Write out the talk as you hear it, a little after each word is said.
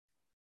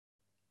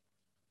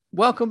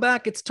Welcome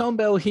back. It's Tom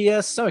Bell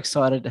here. So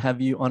excited to have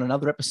you on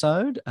another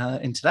episode.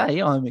 And today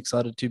I'm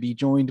excited to be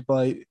joined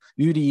by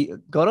Udi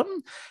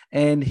Godam,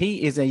 and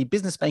he is a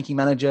business banking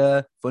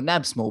manager for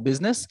NAB Small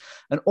Business,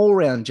 an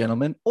all-round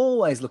gentleman,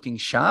 always looking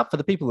sharp. For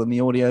the people in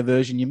the audio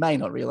version, you may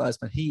not realize,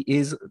 but he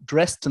is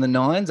dressed to the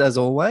nines as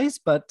always,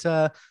 but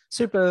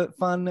super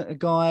fun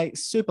guy,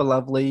 super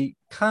lovely.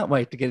 Can't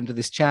wait to get into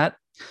this chat.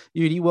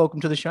 Udi,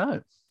 welcome to the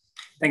show.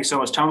 Thanks so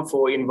much, Tom,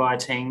 for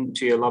inviting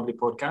to your lovely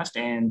podcast.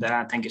 And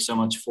thank you so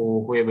much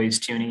for whoever is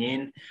tuning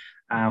in.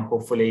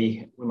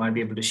 Hopefully, we might be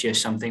able to share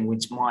something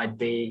which might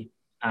be,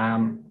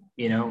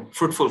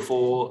 fruitful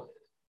for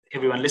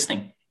everyone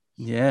listening.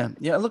 Yeah.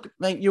 Look,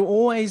 mate, you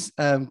always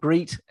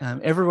greet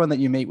everyone that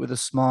you meet with a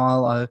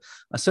smile.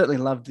 I certainly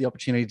loved the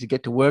opportunity to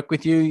get to work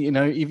with you. You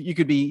know, if you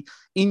could be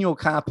in your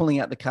car pulling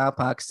out the car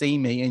park, see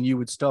me, and you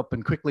would stop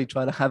and quickly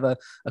try to have a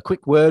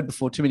quick word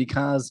before too many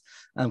cars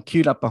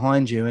queued up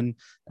behind you. And,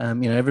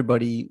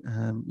 everybody,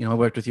 I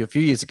worked with you a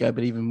few years ago,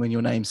 but even when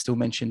your name's still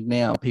mentioned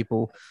now,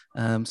 people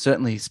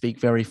certainly speak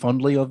very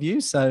fondly of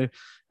you. So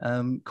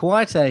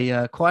quite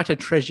a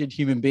treasured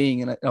human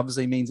being. And it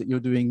obviously means that you're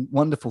doing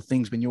wonderful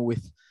things when you're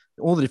with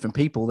all the different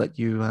people that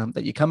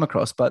you come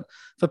across. But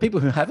for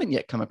people who haven't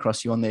yet come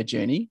across you on their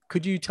journey,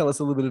 could you tell us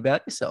a little bit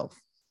about yourself?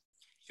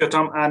 Sure,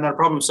 Tom, no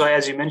problem. So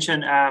as you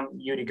mentioned,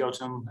 Udi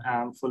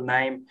Gautam, full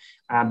name,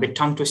 a bit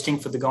tongue twisting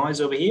for the guys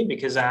over here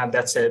because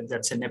that's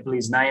a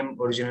Nepalese name,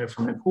 originated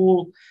from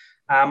Nepal.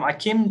 I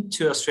came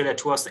to Australia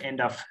towards the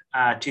end of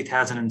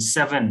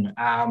 2007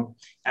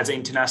 as an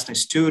international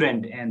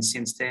student. And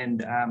since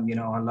then,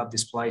 I love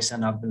this place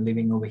and I've been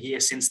living over here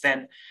since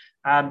then.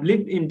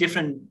 Lived in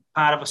different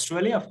part of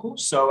Australia, of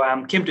course. So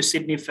came to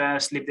Sydney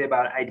first, lived there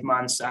about 8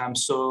 months.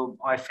 So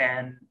I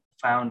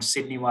found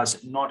Sydney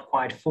was not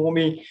quite for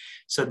me.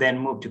 So then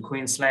moved to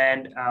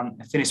Queensland,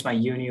 finished my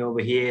uni over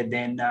here.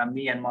 Then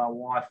me and my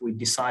wife, we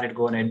decided to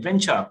go on an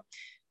adventure.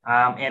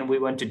 And we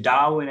went to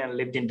Darwin and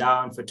lived in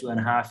Darwin for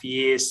 2.5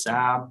 years.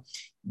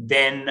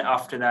 Then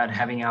after that,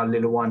 having our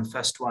little one,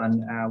 first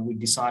one, we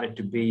decided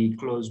to be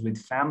close with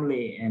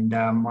family. And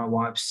my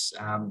wife's,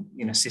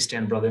 sister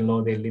and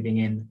brother-in-law, they're living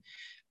in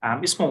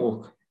a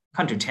small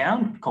country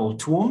town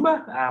called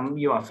Toowoomba.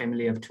 You are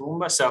familiar with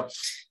Toowoomba.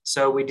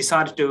 So we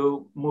decided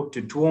to move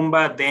to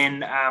Toowoomba.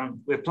 Then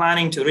we're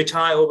planning to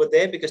retire over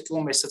there because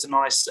Toowoomba is such a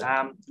nice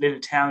little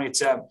town.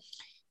 It's a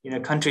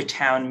country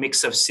town,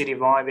 mix of city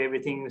vibe,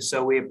 everything.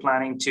 So we're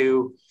planning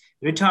to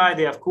retire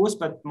there, of course,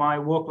 but my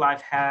work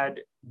life had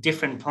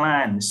different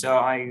plans. So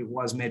I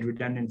was made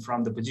redundant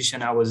from the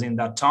position I was in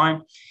that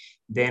time.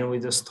 Then we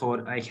just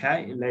thought,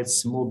 okay,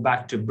 let's move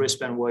back to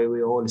Brisbane where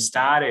we all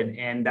started.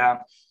 And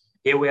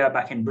here we are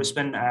back in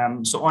Brisbane.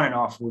 So on and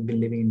off, we've been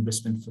living in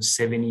Brisbane for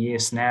 7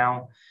 years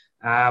now.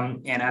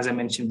 And as I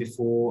mentioned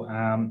before,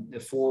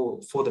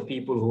 for the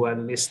people who are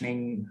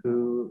listening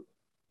who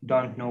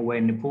don't know where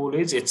Nepal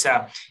is, it's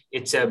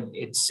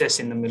just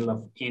in the middle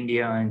of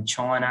India and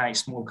China, a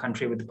small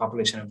country with a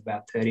population of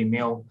about 30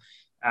 mil.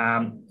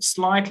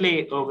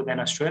 Slightly over than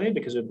Australia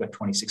because we've got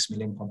 26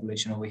 million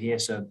population over here.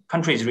 So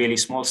country is really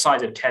small,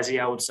 size of Tassie,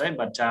 I would say,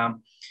 but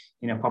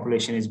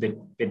population is a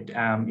bit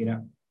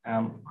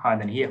higher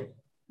than here.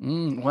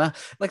 Wow,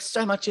 like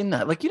so much in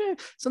that. Like,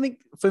 something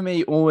for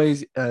me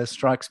always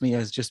strikes me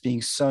as just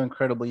being so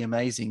incredibly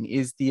amazing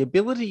is the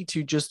ability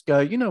to just go,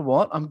 you know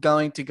what, I'm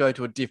going to go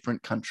to a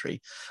different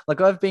country.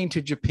 Like I've been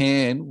to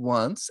Japan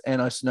once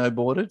and I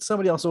snowboarded.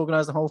 Somebody else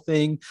organized the whole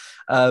thing.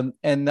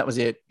 And that was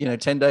it.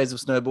 10 days of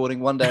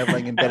snowboarding, 1 day of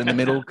laying in bed in the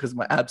middle because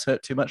my abs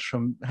hurt too much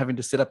from having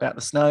to sit up out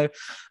the snow.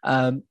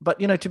 But,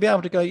 to be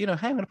able to go, hey, I'm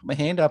going to put my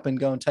hand up and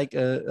go and take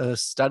a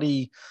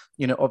study,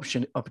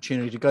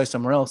 opportunity to go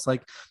somewhere else.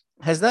 Like,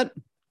 has that,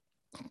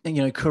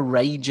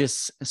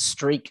 courageous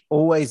streak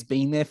always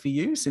been there for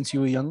you since you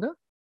were younger?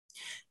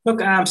 Look,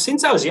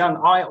 since I was young,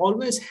 I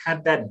always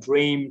had that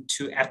dream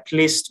to at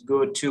least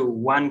go to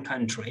one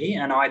country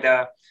and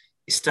either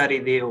study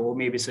there or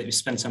maybe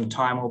spend some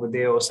time over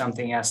there or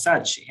something as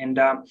such.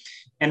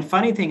 And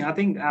funny thing, I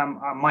think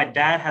my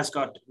dad has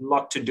got a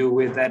lot to do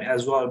with that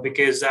as well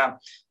because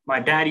my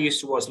dad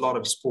used to watch a lot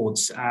of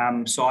sports.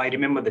 So I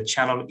remember the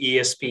channel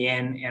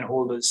ESPN and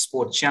all the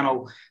sports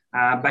channel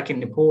back in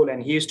Nepal,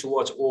 and he used to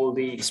watch all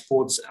the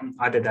sports,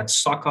 either that's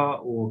soccer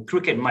or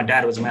cricket. My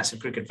dad was a massive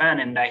cricket fan,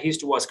 and he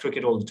used to watch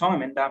cricket all the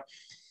time.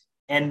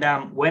 And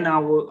when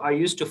I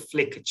used to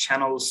flick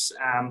channels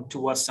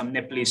towards some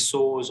Nepalese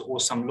shows or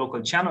some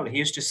local channel, he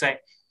used to say,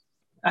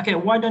 okay,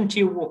 why don't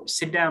you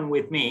sit down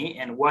with me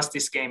and watch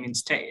this game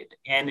instead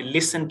and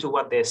listen to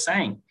what they're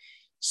saying?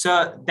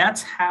 So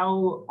that's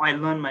how I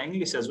learned my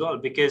English as well,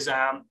 because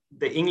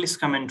the English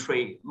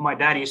commentary, my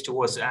dad used to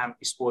watch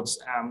sports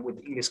with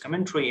English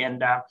commentary,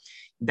 and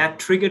that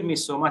triggered me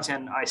so much.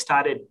 And I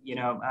started,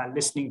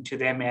 listening to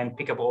them and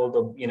pick up all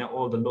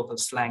the local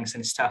slangs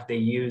and stuff they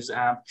use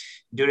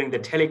during the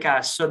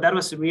telecast. So that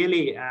was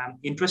really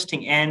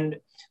interesting. And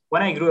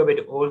when I grew a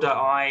bit older,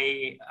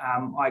 I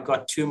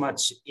got too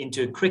much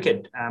into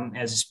cricket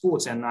as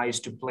sports, and I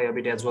used to play a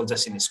bit as well,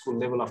 just in a school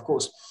level, of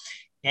course.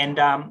 And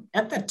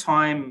at that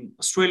time,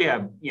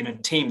 Australia,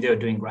 team, they were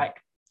doing great.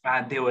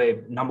 They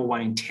were number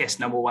one in test,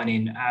 number one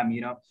in,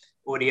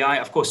 ODI.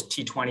 Of course,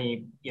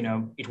 T20,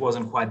 it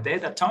wasn't quite there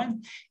that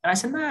time. And I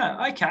said,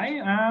 no,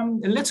 okay,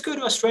 let's go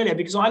to Australia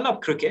because I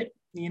love cricket.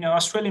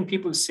 Australian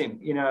people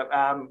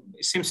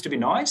seems to be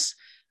nice.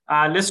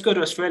 Let's go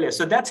to Australia.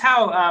 So that's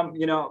how,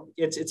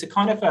 it's a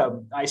kind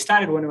of I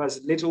started when I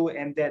was little,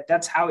 and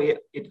that's how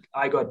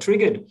I got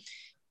triggered.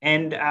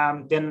 And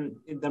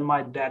then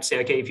my dad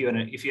said, okay, if you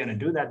wanna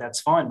do that,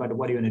 that's fine. But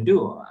what are you gonna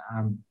do?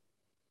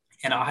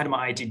 And I had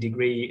my IT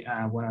degree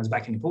when I was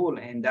back in Nepal,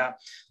 and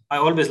I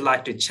always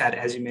like to chat,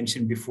 as you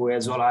mentioned before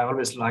as well. I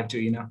always like to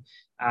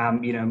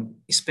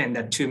spend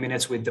that 2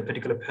 minutes with the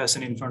particular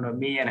person in front of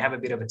me and have a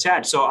bit of a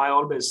chat. So I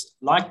always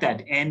like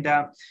that. And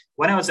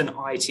when I was in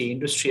IT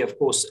industry, of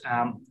course,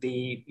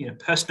 the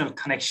personal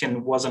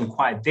connection wasn't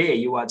quite there.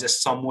 You are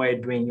just somewhere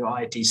doing your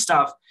IT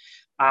stuff.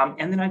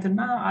 And then I thought,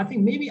 no, I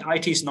think maybe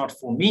IT is not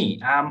for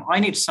me. I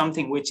need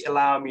something which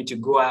allow me to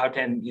go out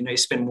and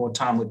spend more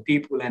time with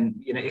people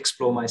and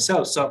explore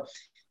myself. So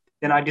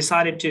then I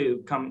decided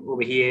to come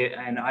over here,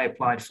 and I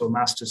applied for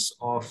Masters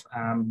of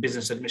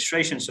Business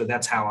Administration. So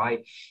that's how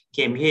I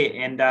came here.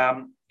 And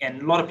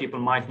a lot of people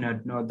might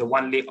not know the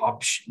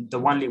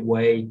only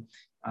way.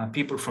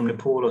 People from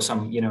Nepal or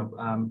some,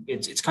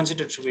 it's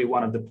considered to be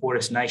one of the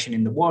poorest nation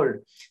in the world.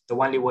 The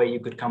only way you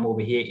could come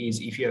over here is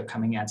if you're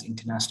coming as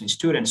international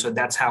student. So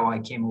that's how I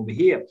came over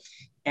here.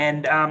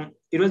 And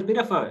it was a bit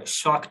of a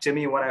shock to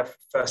me when I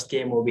first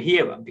came over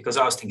here, because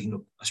I was thinking,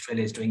 look,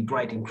 Australia is doing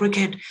great in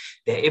cricket.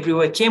 They're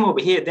everywhere. Came over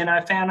here. Then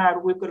I found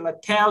out we've got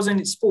like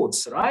 1,000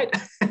 sports, right?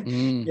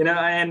 There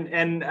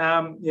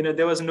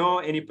was no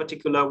any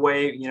particular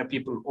way,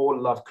 people all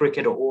love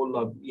cricket or all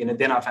love,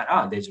 then I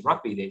found, there's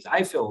rugby, there's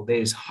AFL,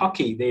 there's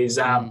hockey, there's,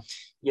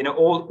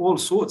 all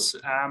sorts.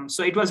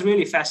 So it was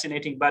really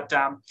fascinating. But,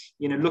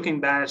 looking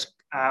back,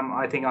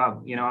 I think I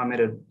made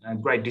a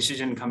great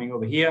decision coming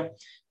over here.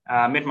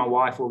 Met my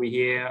wife over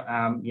here.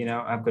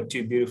 I've got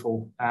two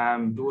beautiful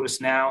daughters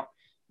now,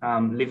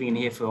 living in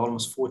here for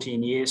almost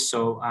 14 years.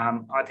 So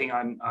I think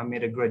I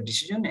made a great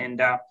decision,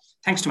 and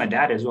thanks to my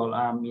dad as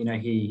well.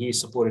 He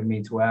supported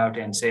me throughout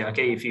and say,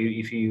 okay, if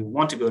you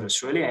want to go to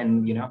Australia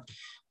and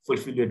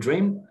fulfill your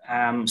dream,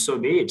 so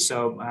be it.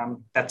 So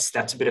that's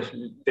a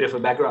bit of a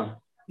background.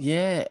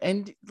 Yeah.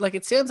 And like,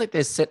 it sounds like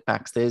there's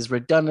setbacks, there's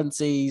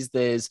redundancies,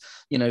 there's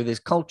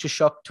culture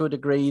shock to a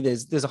degree.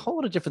 There's a whole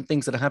lot of different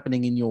things that are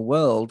happening in your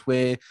world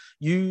where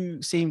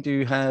you seem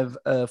to have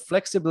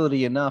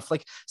flexibility enough.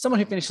 Like someone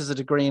who finishes a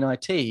degree in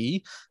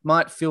IT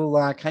might feel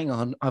like, hang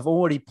on, I've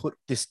already put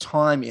this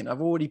time in, I've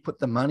already put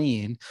the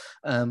money in.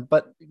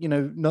 But,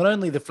 not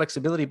only the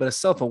flexibility, but a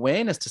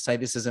self-awareness to say,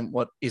 this isn't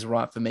what is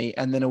right for me.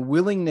 And then a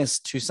willingness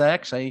to say,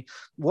 actually,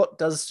 what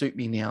does suit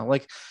me now?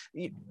 Like,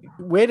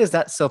 where does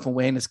that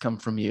self-awareness come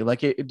from you?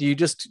 Like, have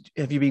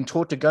you been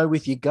taught to go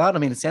with your gut? I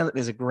mean, it sounds like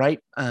there's a great,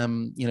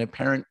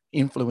 parent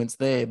influence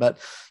there, but,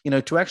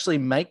 to actually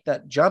make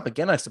that jump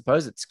again, I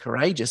suppose it's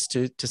courageous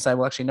to say,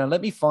 well, actually, no,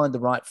 let me find the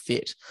right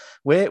fit.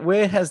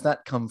 Where has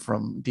that come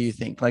from? Do you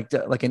think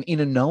like an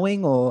inner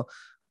knowing, or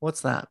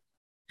what's that?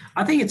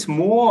 I think it's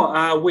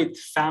more with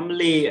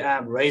family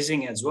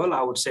raising as well,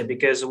 I would say,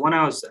 because when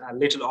I was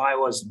little, I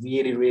was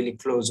really, really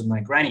close with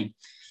my granny.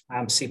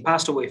 She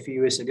passed away a few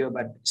years ago,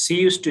 but she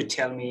used to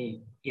tell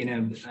me,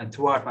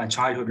 throughout my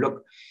childhood,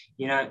 look,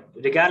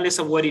 regardless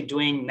of what you're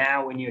doing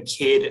now when you're a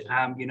kid,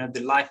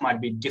 the life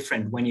might be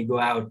different when you go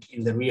out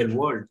in the real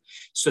world.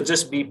 So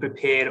just be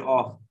prepared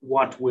of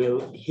what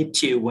will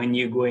hit you when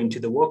you go into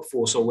the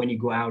workforce or when you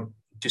go out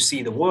to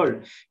see the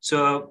world.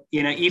 So,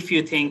 if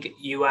you think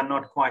you are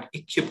not quite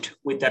equipped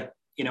with that,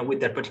 with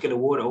that particular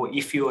world, or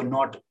if you are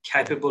not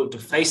capable to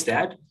face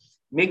that,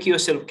 make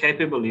yourself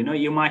capable.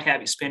 You might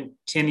have spent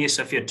 10 years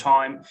of your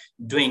time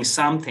doing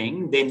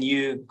something, then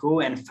you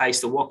go and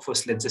face the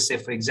workforce. Let's just say,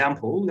 for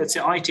example, let's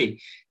say IT.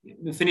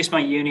 Finished my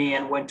uni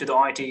and went to the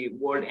IT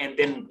world, and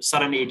then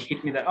suddenly it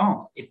hit me that,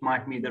 it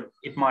might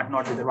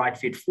not be the right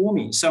fit for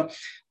me. So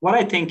what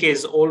I think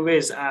is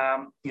always,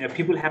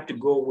 people have to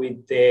go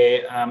with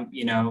their,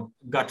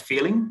 gut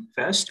feeling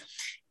first,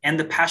 and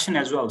the passion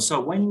as well. So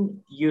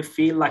when you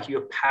feel like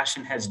your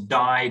passion has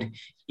died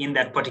in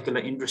that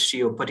particular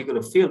industry or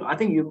particular field, I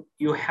think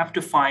you have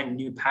to find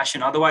new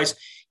passion. Otherwise,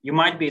 you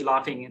might be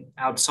laughing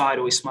outside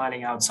or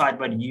smiling outside,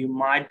 but you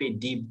might be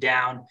deep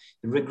down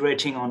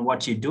regretting on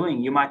what you're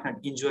doing. You might not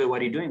enjoy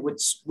what you're doing,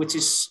 which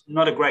is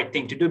not a great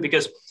thing to do.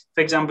 Because,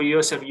 for example,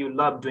 yourself, you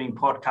love doing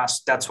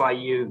podcasts. That's why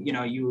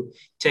you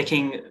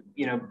taking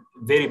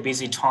very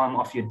busy time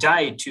of your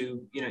day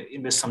to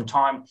invest some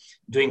time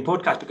doing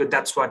podcasts, because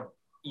that's what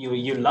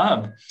you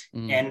love.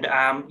 And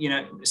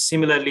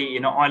similarly,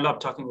 I love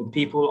talking with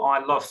people. I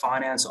love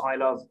finance. I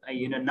love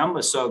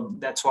numbers. So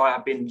that's why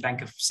I've been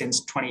banker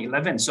since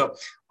 2011. So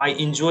I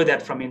enjoy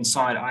that from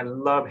inside. I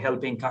love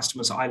helping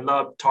customers. I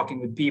love talking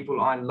with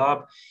people. I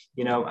love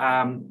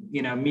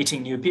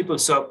meeting new people.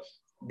 So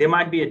there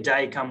might be a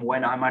day come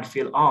when I might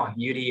feel,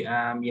 Yuri,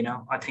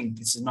 I think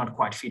this is not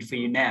quite fit for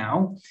you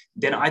now.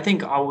 Then I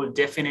think I will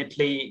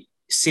definitely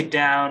sit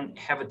down,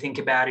 have a think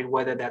about it,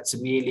 whether that's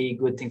a really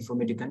good thing for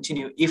me to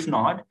continue. If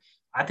not,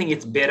 I think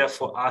it's better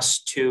for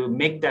us to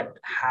make that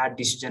hard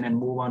decision and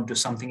move on to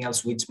something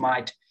else which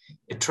might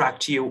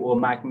attract you or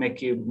might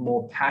make you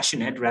more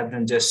passionate, rather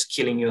than just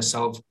killing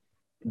yourself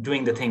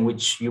doing the thing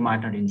which you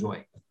might not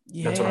enjoy.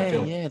 That's what I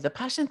feel. Yeah. The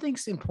passion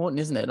thing's important,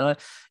 isn't it?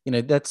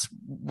 And that's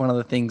one of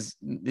the things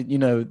that,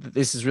 that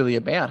this is really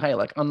about. Hey,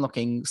 like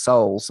unlocking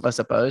souls, I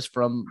suppose,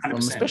 from 100%.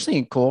 especially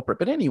in corporate,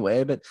 but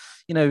anywhere. But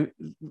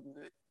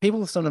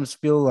people sometimes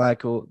feel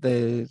like, or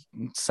they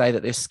say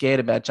that they're scared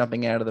about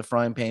jumping out of the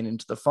frying pan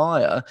into the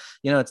fire.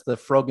 It's the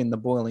frog in the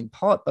boiling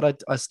pot.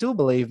 But I still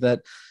believe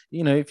that,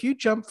 if you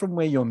jump from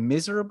where you're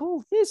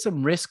miserable, there's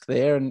some risk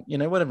there and,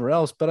 whatever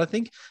else. But I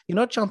think you're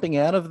not jumping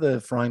out of the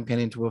frying pan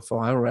into a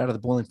fire or out of the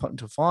boiling pot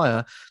into a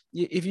fire.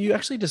 If you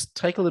actually just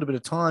take a little bit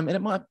of time, and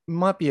it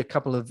might be a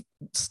couple of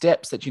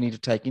steps that you need to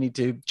take. You need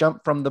to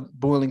jump from the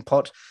boiling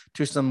pot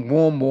to some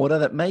warm water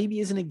that maybe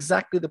isn't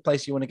exactly the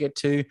place you want to get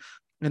to.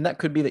 And that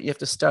could be that you have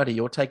to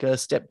study or take a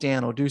step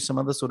down or do some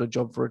other sort of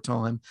job for a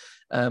time,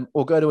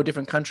 or go to a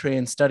different country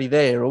and study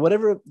there, or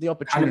whatever the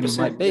opportunity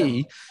might be,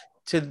 yeah,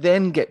 to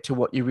then get to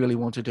what you really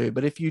want to do.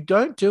 But if you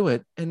don't do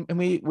it, and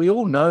we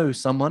all know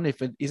someone,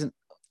 if it isn't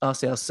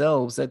us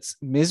ourselves, that's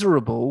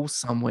miserable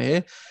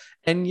somewhere,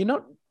 and you're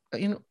not,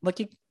 like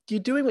you're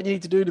doing what you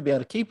need to do to be able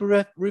to keep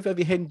a roof over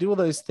your head and do all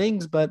those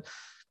things. But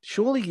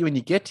surely when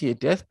you get to your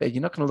deathbed,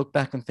 you're not going to look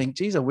back and think,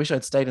 geez, I wish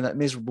I'd stayed in that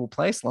miserable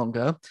place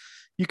longer.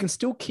 You can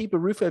still keep a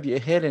roof over your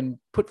head and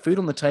put food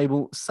on the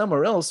table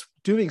somewhere else,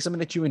 doing something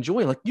that you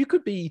enjoy. Like you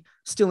could be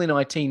still in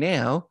IT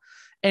now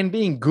and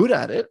being good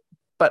at it,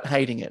 but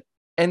hating it.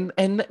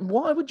 And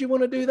why would you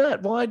want to do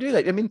that? Why do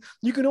that? I mean,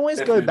 you can always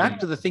definitely go back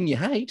to the thing you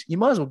hate. You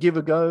might as well give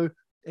it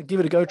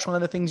a go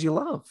trying the things you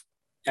love.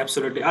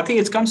 Absolutely. I think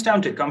it comes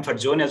down to comfort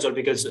zone as well,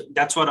 because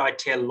that's what I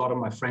tell a lot of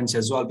my friends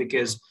as well,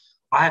 because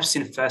I have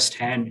seen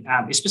firsthand,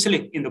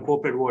 especially in the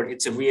corporate world,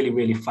 it's a really,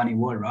 really funny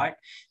world, right?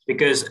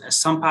 Because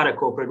some part of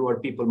corporate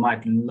world, people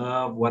might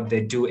love what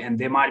they do, and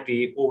there might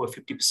be over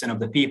 50% of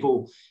the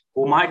people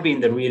who might be in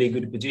the really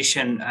good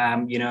position,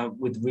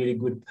 with really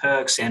good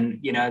perks,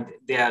 and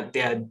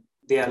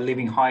they are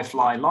living high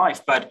fly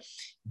life, but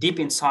deep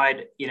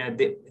inside,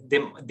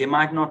 they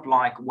might not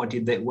like what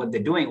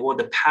they're doing, or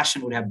the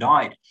passion would have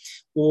died,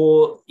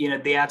 or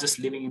they are just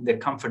living in their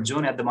comfort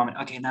zone at the moment.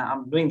 Okay, now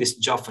I'm doing this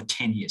job for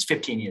 10 years,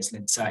 15 years,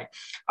 let's say.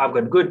 I've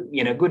got good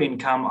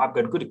income, I've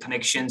got good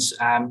connections,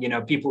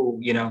 people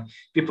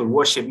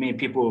worship me,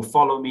 people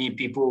follow me,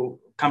 people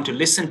come to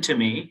listen to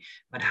me.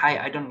 But hey,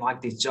 I don't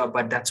like this job,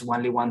 but that's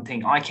only one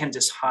thing. I can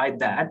just hide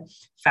that.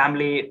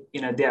 Family,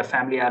 their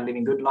family are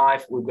living good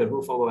life. We've got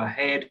roof over our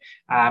head,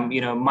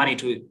 money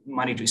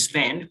to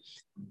spend.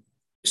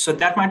 So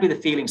that might be the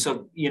feeling.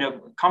 So,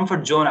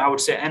 comfort zone, I would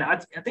say. And I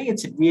think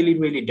it's really,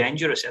 really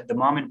dangerous at the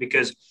moment,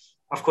 because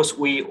of course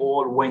we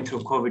all went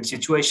through COVID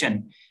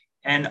situation.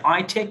 And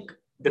I take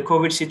the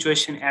COVID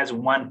situation as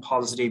one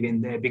positive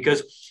in there, because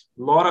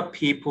a lot of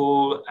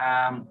people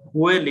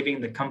who are living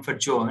in the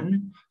comfort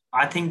zone,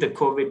 I think the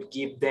COVID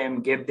gave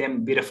them a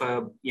bit of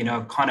a,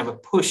 kind of a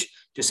push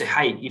to say,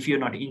 hey, if you're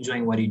not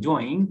enjoying what you're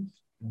doing,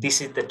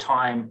 this is the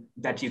time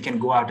that you can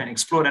go out and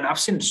explore. And I've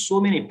seen so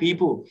many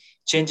people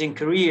changing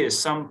careers.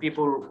 Some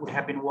people would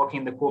have been working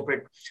in the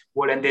corporate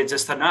world, and they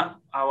just thought, no,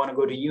 I want to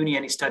go to uni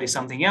and study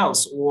something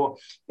else. Or,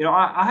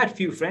 I had a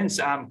few friends,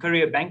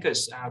 career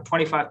bankers,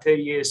 25,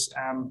 30 years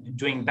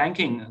doing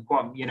banking,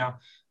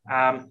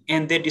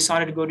 and they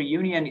decided to go to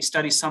uni and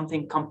study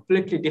something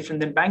completely different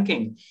than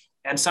banking.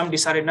 And some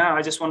decided, no,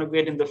 I just want to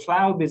get in the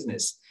flower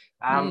business.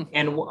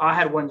 And I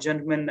had one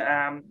gentleman,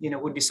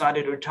 who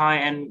decided to retire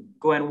and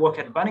go and work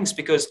at Bunnings,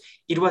 because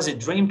it was a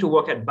dream to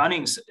work at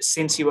Bunnings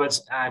since he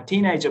was a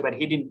teenager, but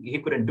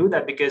he couldn't do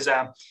that because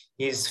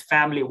his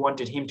family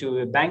wanted him to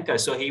be a banker.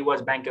 So he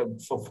was banker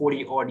for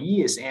 40 odd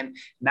years. And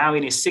now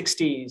in his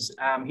 60s,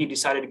 he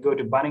decided to go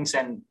to Bunnings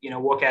and,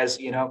 work as,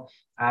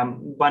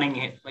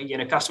 Bunning,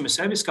 customer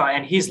service guy.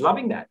 And he's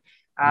loving that.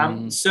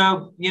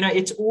 So,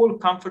 it's all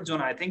comfort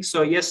zone, I think.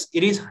 So yes,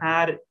 it is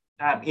hard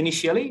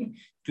initially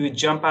to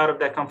jump out of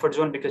that comfort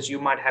zone, because you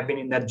might have been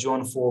in that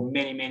zone for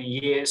many, many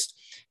years.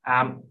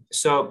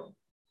 So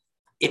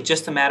it's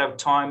just a matter of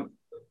time.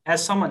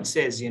 As someone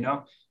says,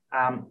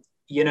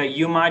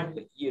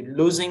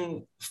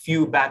 losing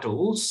few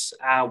battles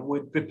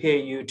would prepare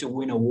you to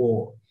win a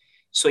war.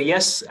 So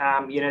yes,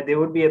 there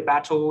would be a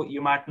battle.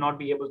 You might not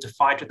be able to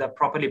fight with that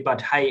properly,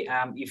 but hey,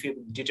 if you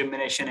have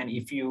determination and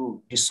if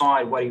you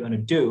decide what you're going to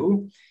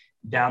do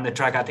down the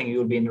track, I think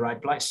you'll be in the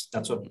right place.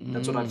 That's what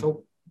I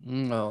feel.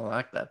 I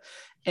like that.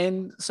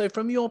 And so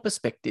from your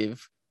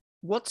perspective,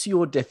 what's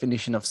your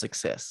definition of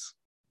success?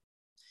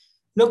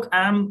 Look,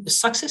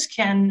 success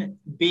can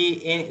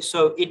be,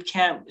 so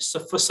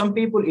for some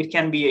people, it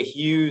can be a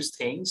huge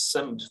thing.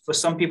 For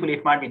some people,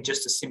 it might be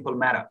just a simple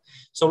matter.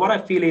 So what I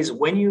feel is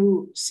when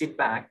you sit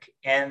back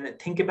and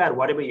think about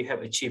whatever you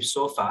have achieved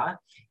so far,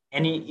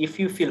 and if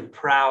you feel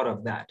proud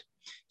of that,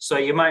 so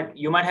you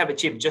might have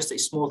achieved just a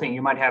small thing.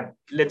 You might have,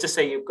 let's just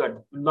say you've got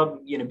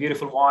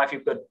beautiful wife,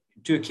 you've got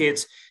 2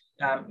 kids,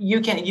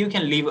 you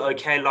can live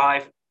okay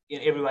life.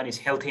 Everyone is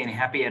healthy and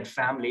happy at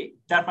family.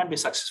 That might be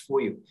success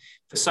for you.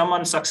 For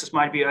someone, success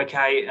might be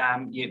okay.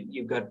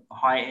 You've got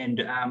high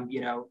end,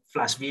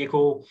 flash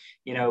vehicle,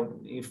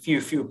 a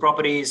few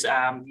properties,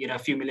 a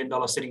few $1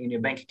 million sitting in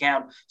your bank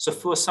account. So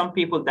for some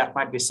people, that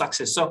might be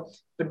success. So,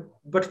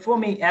 but for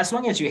me, as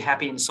long as you're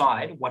happy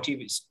inside what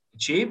you've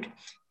achieved,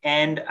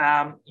 and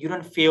you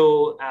don't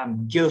feel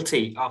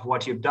guilty of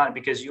what you've done,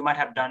 because you might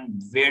have done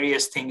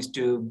various things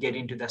to get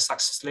into the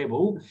success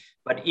level.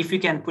 But if you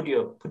can put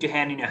your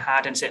hand in your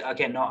heart and say,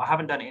 okay, no, I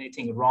haven't done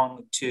anything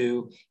wrong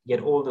to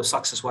get all the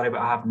success whatever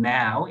I have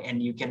now,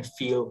 and you can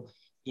feel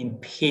in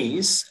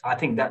peace, I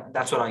think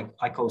that's what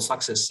I call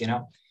success.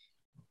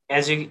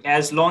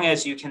 As long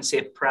as you can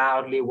say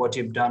proudly what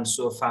you've done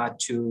so far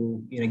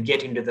to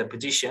get into the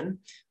position,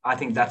 I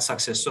think that's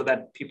success. So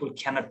that people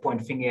cannot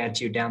point finger at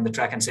you down the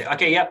track and say,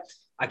 okay, yeah,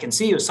 I can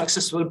see you're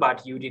successful,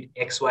 but you did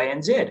X, Y,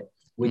 and Z,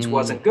 which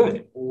wasn't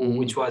good, or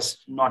which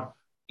was not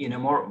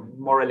more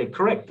morally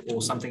correct,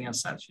 or something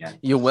as such. Yeah,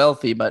 you're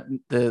wealthy, but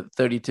the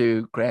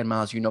 32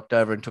 grandmas you knocked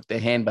over and took their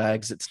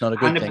handbags, it's not a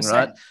good thing,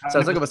 right? So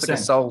it's like almost like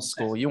a soul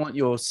score. You want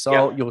your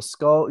soul, your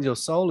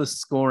soul is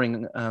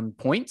scoring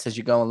points as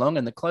you go along,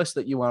 and the closer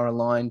that you are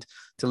aligned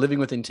to living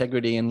with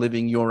integrity and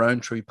living your own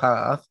true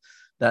path,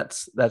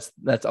 that's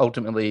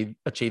ultimately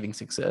achieving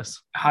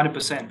success.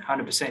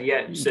 100%. Yeah,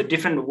 it's a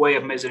different way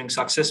of measuring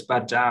success,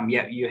 but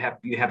you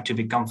have to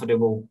be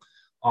comfortable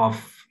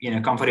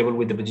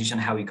with the position,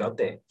 how we got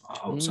there,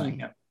 I would say.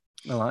 Yeah.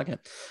 I like it.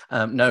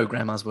 No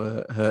grandmas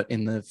were hurt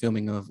in the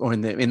filming of, or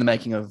in the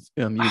making of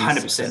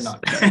 100%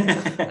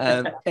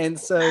 not. And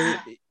so,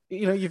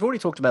 you've already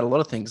talked about a lot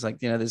of things, like,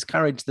 there's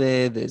courage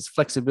there, there's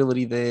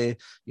flexibility there,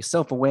 your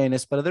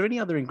self-awareness, but are there any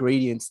other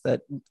ingredients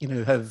that,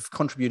 have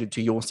contributed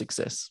to your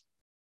success?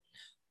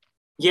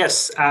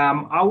 Yes.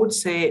 I would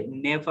say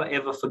never,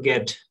 ever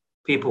forget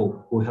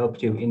people who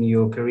helped you in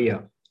your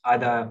career.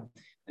 Either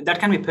that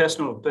can be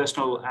personal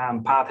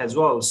path as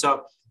well.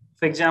 So,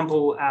 for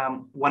example,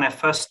 when I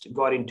first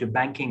got into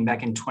banking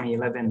back in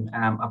 2011,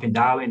 up in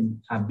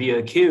Darwin,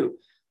 BOQ,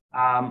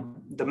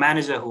 the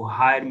manager who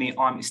hired me,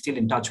 I'm still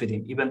in touch with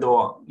him, even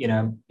though,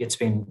 it's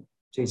been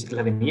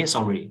 11 years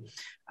already.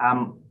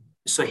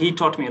 So he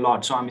taught me a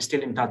lot. So I'm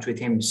still in touch with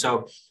him.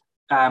 So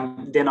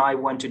then I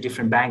went to a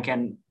different bank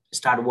and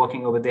started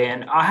working over there.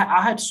 And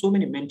I had so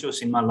many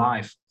mentors in my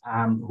life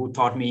who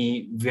taught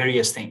me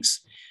various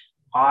things.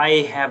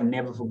 I have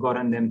never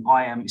forgotten them.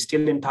 I am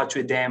still in touch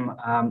with them.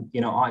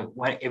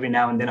 Every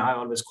now and then I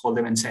always call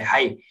them and say,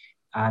 hey,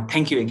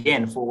 thank you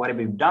again for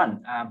whatever you've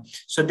done.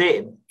 So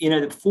they,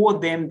 for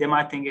them, they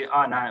might think,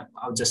 oh, no,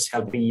 I'll just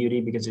helping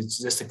Yuri because it's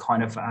just a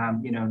kind of,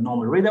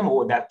 normal rhythm,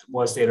 or that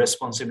was their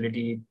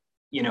responsibility,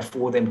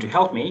 for them to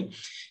help me.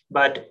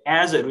 But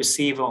as a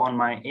receiver on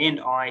my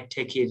end, I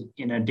take it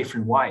in a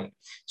different way.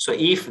 So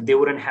if they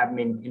wouldn't have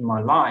me in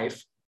my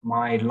life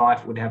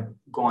would have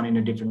gone in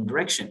a different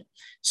direction.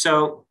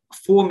 So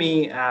for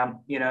me, I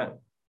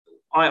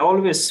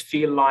always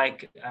feel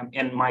like,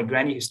 and my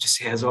granny used to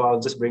say as well, I'll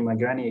just bring my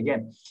granny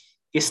again,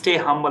 is stay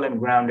humble and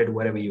grounded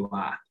wherever you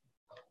are,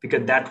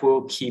 because that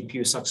will keep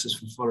you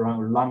successful for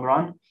a long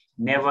run.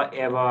 Never,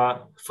 ever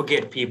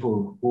forget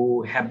people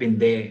who have been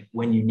there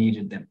when you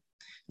needed them.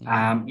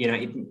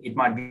 It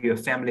might be your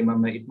family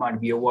member, it might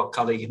be your work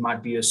colleague, it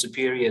might be your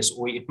superiors,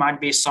 or it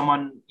might be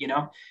someone,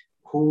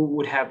 who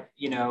would have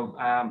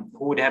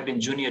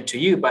been junior to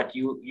you, but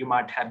you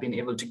might have been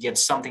able to get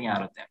something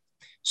out of them.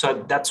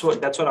 So that's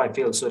what I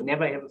feel. So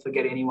never ever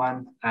forget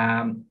anyone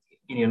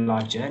in your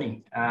life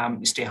journey.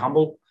 Stay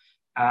humble,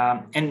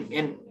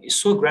 and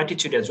show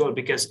gratitude as well,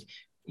 because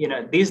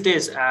these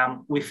days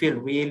we feel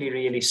really,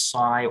 really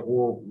shy,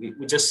 or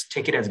we just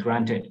take it as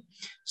granted.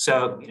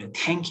 So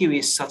thank you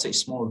is such a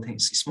small thing,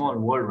 it's a small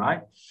word,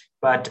 right?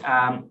 But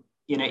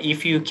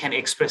if you can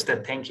express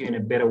that thank you in a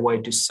better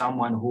way to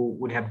someone who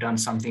would have done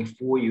something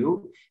for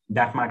you,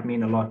 that might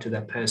mean a lot to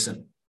that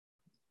person.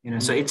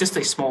 So it's just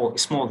a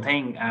small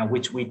thing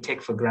which we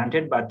take for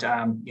granted, but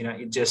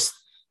it's just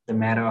the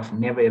matter of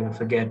never ever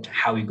forget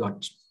how you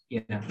got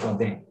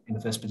there in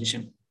the first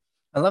position.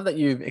 I love that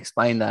you've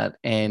explained that,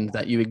 and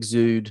that you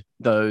exude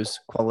those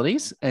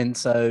qualities. And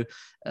so,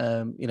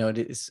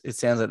 it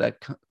sounds like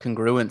that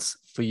congruence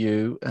for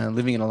you,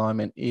 living in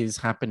alignment, is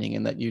happening,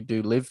 and that you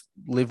do live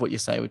what you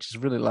say, which is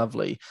really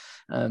lovely.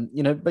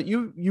 But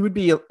you would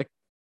be,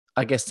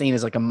 I guess, seen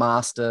as like a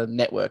master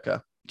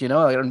networker.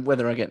 And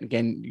whether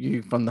again,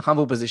 you from the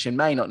humble position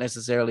may not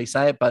necessarily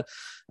say it, but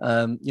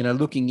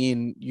looking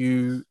in,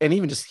 you, and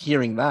even just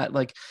hearing that,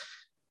 like,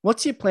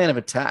 what's your plan of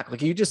attack?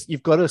 Like,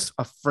 you've got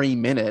a free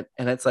minute,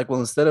 and it's like, well,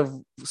 instead of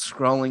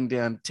scrolling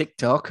down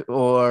TikTok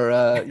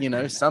or,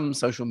 some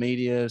social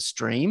media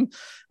stream,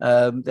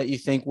 that you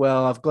think,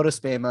 well, I've got a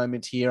spare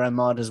moment here, I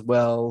might as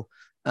well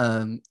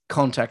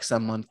contact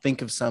someone,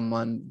 think of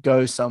someone,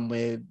 go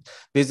somewhere,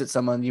 visit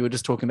someone. You were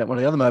just talking about one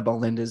of the other mobile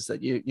lenders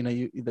that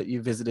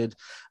you visited.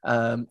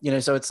 So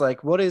it's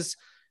like, what is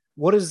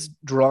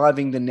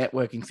driving the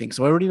networking thing?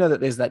 So I already know that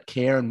there's that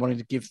care and wanting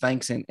to give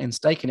thanks and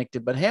stay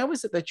connected, but how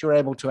is it that you're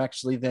able to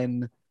actually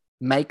then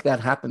make that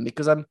happen?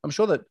 Because I'm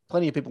sure that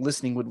plenty of people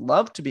listening would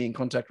love to be in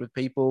contact with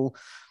people.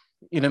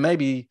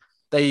 Maybe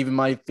they even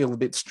might feel a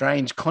bit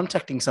strange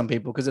contacting some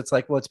people because it's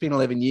like, well, it's been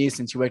 11 years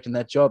since you worked in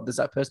that job. Does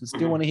that person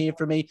still want to hear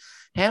from me?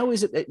 How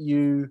is it that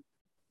you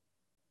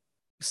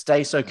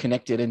stay so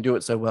connected and do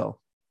it so well?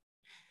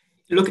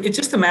 Look, it's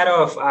just a matter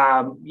of,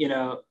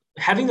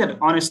 having that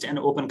honest and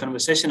open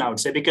conversation, I would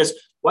say, because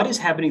what is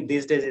happening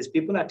these days is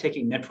people are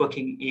taking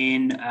networking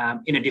in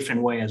a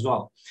different way as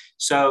well.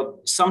 So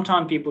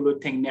sometimes people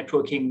would think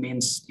networking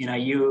means,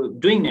 you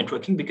doing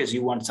networking because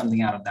you want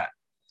something out of that.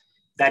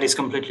 That is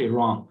completely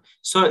wrong.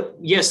 So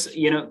yes,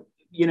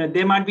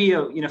 there might be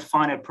a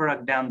final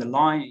product down the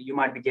line. You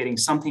might be getting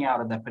something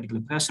out of that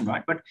particular person,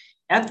 right? But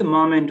at the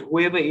moment,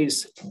 whoever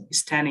is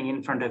standing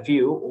in front of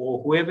you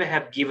or whoever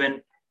have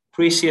given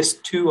precious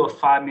 2 or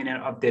 5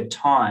 minutes of their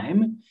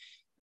time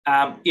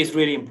is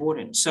really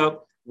important.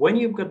 So when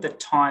you've got the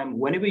time,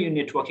 whenever you're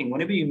networking,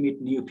 whenever you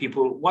meet new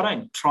people, what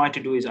I try to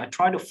do is I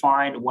try to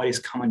find what is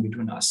common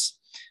between us.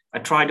 I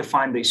try to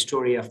find the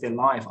story of their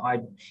life.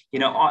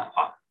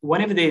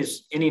 Whenever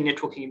there's any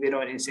networking event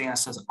or anything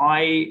else,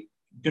 I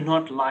do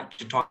not like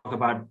to talk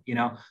about,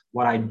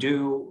 what I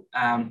do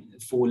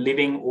for a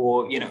living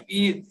or,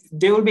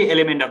 there will be an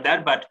element of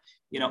that, but,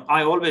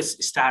 I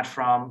always start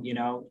from,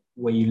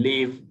 where you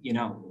live,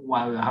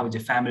 how's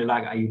your family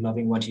like? Are you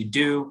loving what you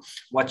do?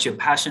 What your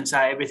passions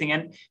are, everything.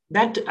 And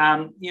that,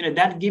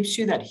 that gives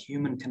you that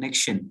human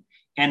connection.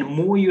 And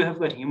more you have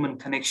that human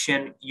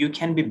connection, you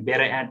can be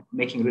better at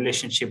making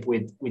relationship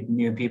with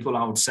new people,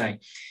 I would say.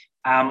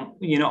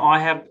 I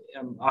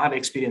have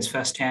experience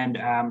firsthand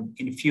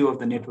in a few of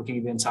the networking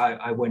events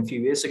I went a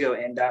few years ago,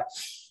 and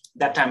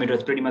that time it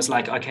was pretty much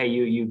like, okay,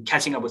 you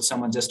catching up with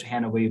someone just to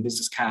hand over your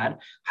business card.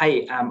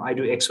 Hey, I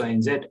do X, Y,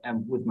 and Z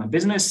with my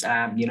business.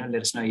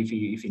 Let us know if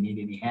you need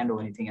any hand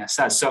or anything as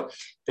such. So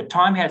the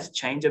time has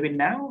changed a bit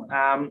now,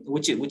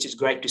 which is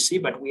great to see,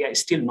 but we are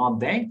still not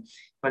there.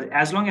 But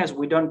as long as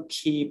we don't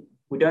take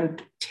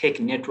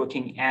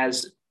networking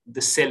as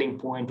the selling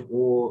point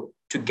or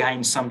to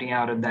gain something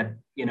out of that,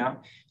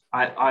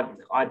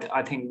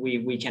 I think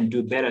we can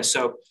do better.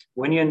 So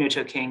when you're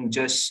networking,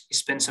 just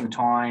spend some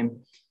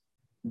time,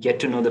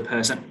 get to know the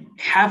person,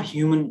 have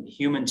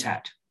human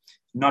chat,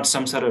 not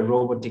some sort of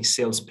robotic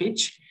sales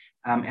pitch.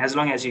 As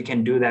long as you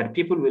can do that,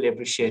 people will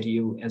appreciate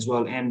you as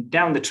well. And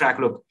down the track,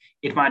 look,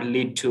 it might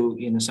lead to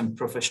some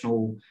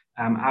professional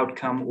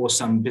outcome or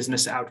some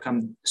business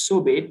outcome. So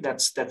be it.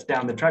 That's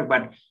down the track.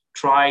 But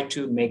try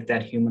to make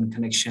that human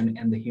connection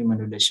and the human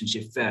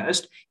relationship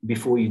first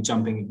before you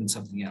jumping into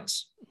something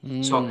else.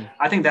 So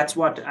I think that's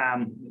what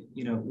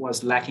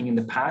was lacking in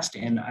the past,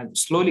 and I'm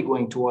slowly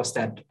going towards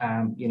that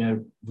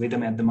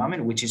rhythm at the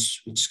moment, which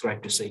is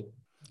great to see.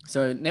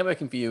 So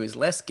networking for you is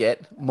less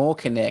get, more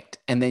connect,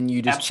 and then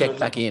you just Absolutely. check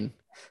back in.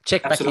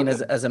 Check back in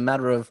as a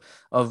matter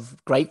of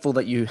grateful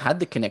that you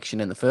had the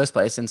connection in the first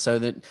place. And so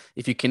that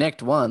if you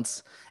connect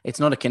once, it's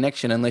not a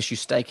connection unless you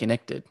stay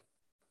connected.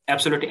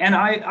 Absolutely. And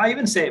I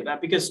even say that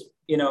because,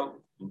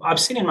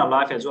 I've seen in my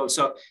life as well.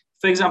 So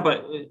for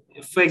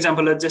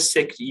example, let's just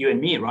take you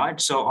and me,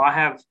 right? So I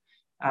have,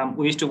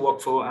 we used to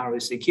work for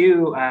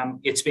RSCQ.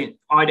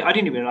 I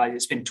didn't even realize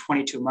it's been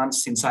 22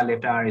 months since I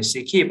left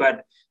RSCQ,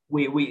 but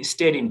we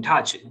stayed in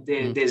touch.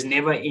 There's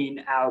never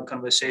in our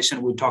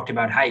conversation we talked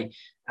about, hey,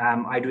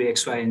 I do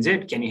X, Y, and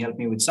Z. Can you help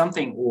me with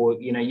something? Or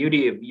you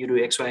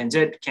do X, Y, and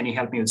Z. Can you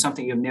help me with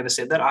something? You've never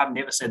said that. I've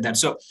never said that.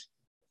 So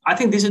I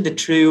think this is the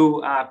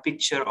true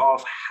picture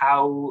of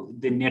how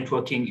the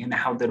networking and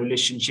how the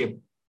relationship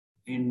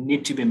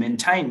need to be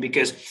maintained,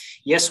 because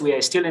yes, we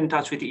are still in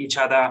touch with each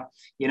other.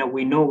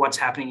 We know what's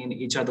happening in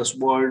each other's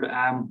world.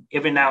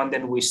 Every now and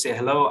then we say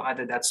hello,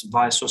 either that's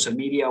via social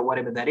media or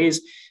whatever that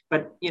is.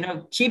 But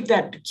keep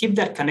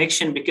that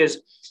connection,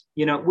 because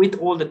with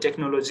all the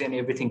technology and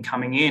everything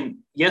coming in,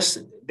 yes,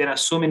 there are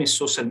so many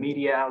social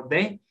media out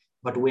there,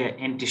 but we are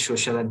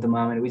anti-social at the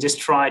moment. We just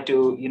try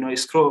to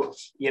scroll,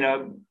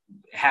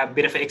 have a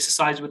bit of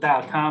exercise with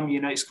our calm,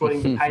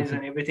 scrolling the pages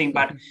and everything,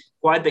 but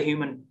quite the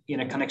human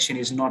connection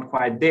is not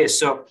quite there.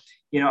 So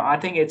I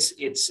think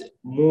it's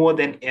more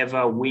than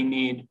ever we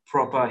need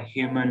proper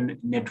human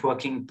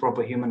networking,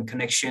 proper human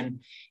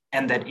connection,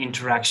 and that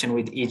interaction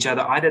with each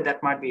other. Either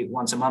that might be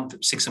once a month,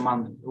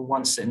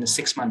 once in a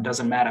 6 month,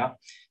 doesn't matter.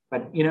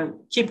 But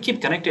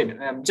keep connected.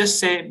 Just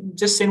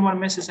send one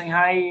message saying,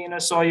 hi,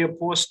 saw your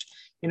post,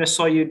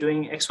 saw you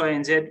doing X, Y,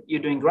 and Z.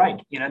 You're doing great.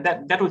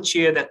 That will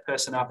cheer that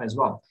person up as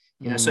well.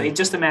 So it's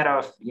just a matter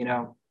of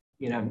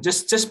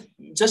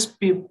just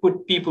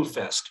put people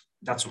first.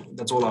 That's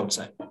all I would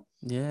say.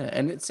 Yeah,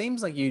 and it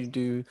seems like you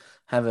do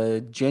have a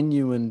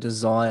genuine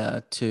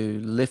desire to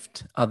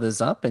lift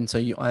others up, and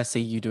so I see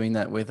you doing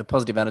that with a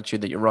positive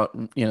attitude that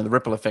the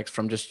ripple effects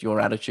from just your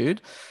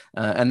attitude,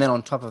 and then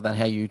on top of that,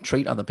 how you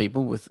treat other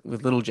people with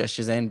little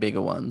gestures and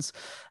bigger ones.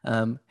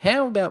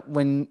 How about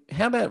when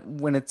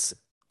it's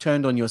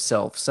turned on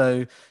yourself?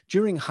 So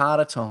during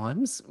harder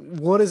times,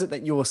 what is it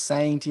that you're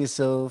saying to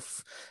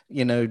yourself,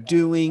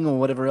 doing or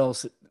whatever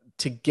else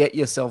to get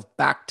yourself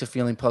back to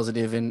feeling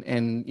positive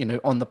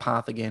and on the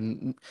path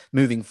again,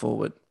 moving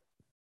forward?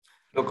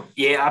 Look,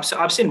 yeah,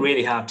 I've seen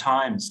really hard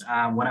times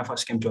when I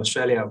first came to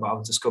Australia. But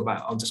I'll just go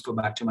back. I'll just go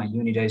back to my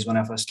uni days when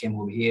I first came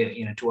over here.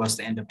 Towards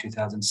the end of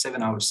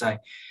 2007, I would say.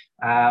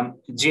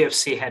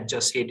 GFC had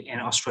just hit,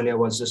 and Australia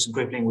was just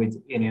grappling with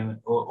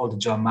all the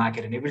job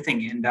market and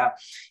everything. And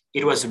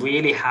it was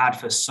really hard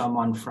for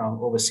someone from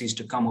overseas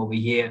to come over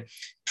here,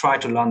 try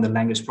to learn the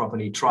language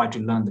properly, try to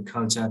learn the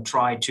culture,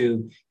 try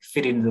to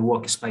fit in the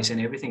workspace and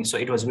everything. So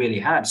it was really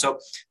hard. So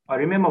I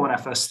remember when I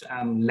first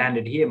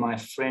landed here, my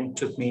friend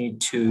took me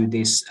to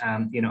this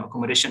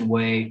accommodation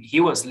where he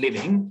was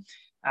living.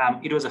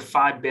 It was a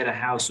 5-bedder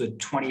house with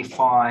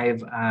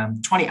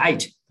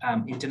 28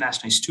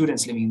 international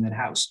students living in that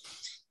house.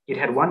 It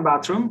had 1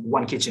 bathroom,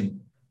 1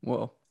 kitchen.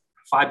 Whoa.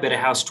 5-bedder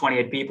house,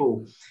 28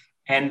 people.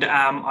 And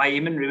I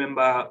even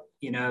remember,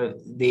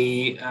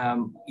 the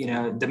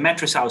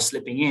mattress I was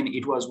sleeping in,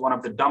 it was one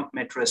of the dump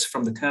mattress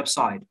from the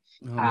curbside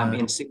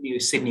in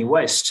Sydney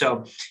West.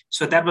 So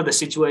that was the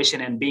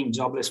situation. And being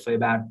jobless for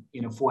about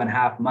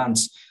 4.5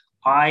 months,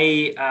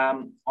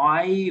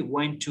 I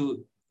went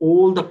to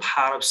all the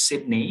part of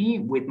Sydney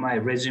with my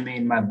resume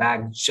in my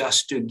bag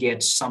just to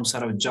get some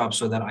sort of job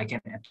so that I can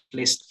at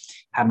least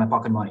have my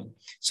pocket money.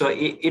 So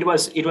it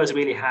was a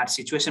really hard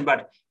situation,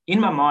 but in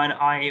my mind,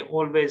 I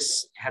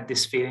always had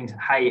this feeling,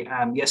 hey,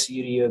 yes,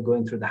 you're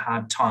going through the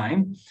hard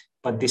time,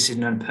 but this is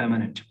not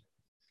permanent.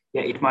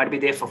 Yeah, it might be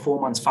there for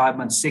 4 months, 5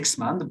 months, 6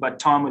 months, but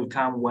time will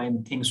come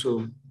when things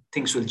will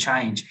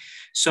change.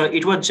 So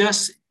it was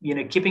just,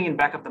 keeping in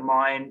back of the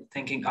mind,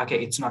 thinking,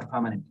 okay, it's not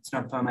permanent. It's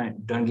not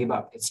permanent. Don't give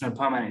up. It's not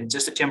permanent. It's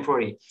just a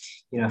temporary,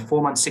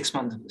 4 months, 6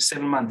 months,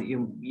 7 months,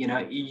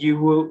 you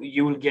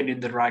will get in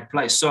the right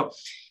place. So,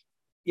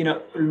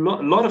 a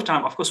lot of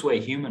time, of course, we're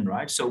human,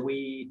 right? So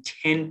we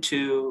tend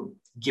to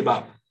give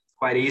up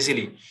quite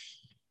easily.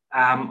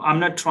 I'm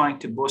not trying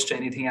to boast or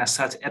anything as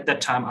such. At that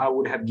time, I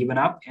would have given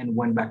up and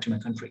went back to my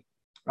country,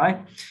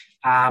 right?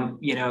 I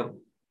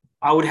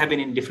would have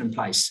been in a different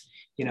place.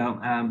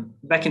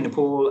 Back in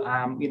Nepal,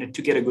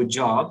 to get a good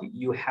job,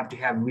 you have to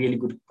have really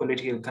good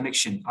political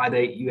connection.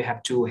 Either you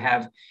have to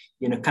have,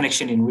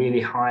 connection in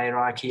really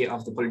hierarchy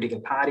of the political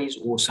parties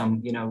or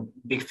some,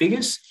 big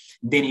figures.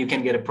 Then you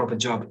can get a proper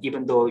job,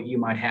 even though you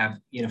might have,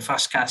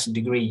 first class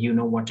degree,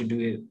 what to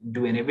do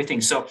and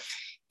everything. So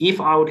if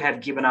I would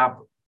have given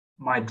up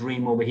my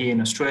dream over here in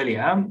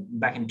Australia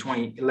back in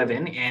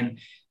 2011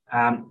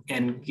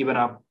 and given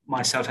up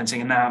myself and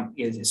saying, nah,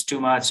 it's too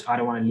much. I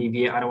don't want to live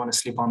here. I don't want to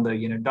sleep on the,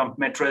 dump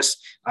mattress.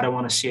 I don't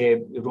want to share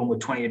a room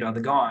with 28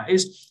 other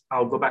guys.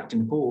 I'll go back to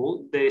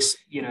Nepal.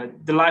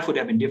 The life would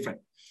have been different.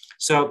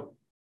 So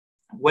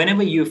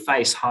whenever you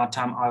face hard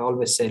time, I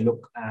always say,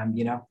 look,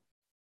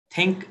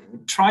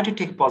 try to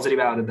take positive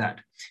out of that.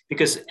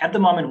 Because at the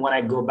moment when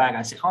I go back,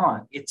 I say,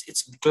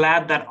 it's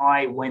glad that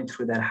I went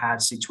through that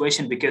hard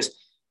situation, because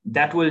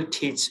that will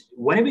teach,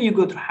 whenever you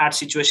go through a hard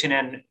situation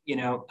and,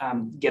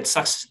 get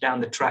success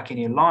down the track in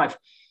your life,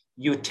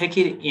 you take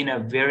it in a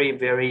very,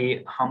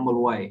 very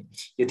humble way.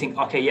 You think,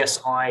 okay, yes,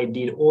 I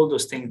did all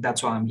those things.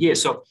 That's why I'm here.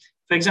 So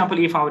for example,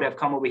 if I would have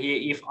come over here,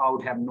 if I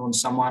would have known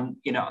someone,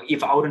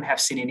 if I wouldn't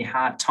have seen any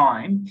hard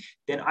time,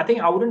 then I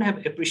think I wouldn't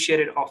have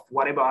appreciated of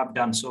whatever I've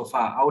done so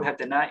far. I would have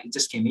done it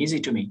just came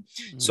easy to me.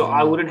 So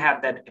I wouldn't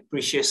have that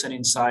appreciation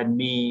inside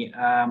me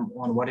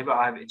on whatever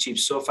I've achieved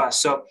so far.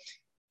 So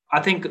I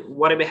think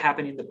whatever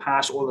happened in the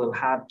past, all the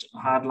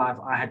hard life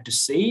I had to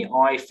see,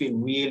 I feel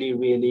really,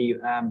 really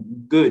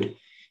good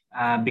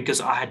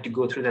because I had to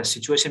go through that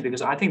situation,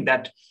 because I think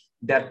that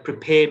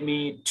prepared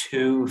me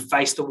to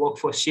face the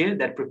workforce here,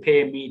 that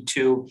prepared me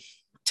to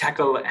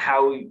tackle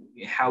how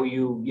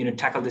you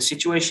tackle the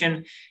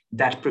situation,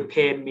 that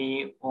prepared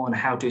me on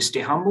how to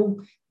stay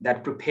humble,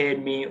 that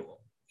prepared me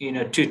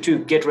to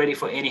get ready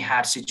for any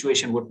hard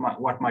situation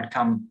what might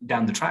come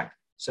down the track.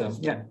 So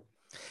yeah.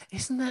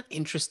 Isn't that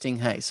interesting?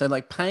 Hey, so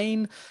like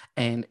pain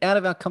and out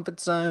of our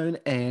comfort zone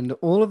and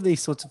all of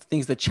these sorts of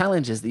things, the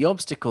challenges, the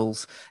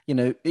obstacles,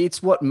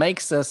 it's what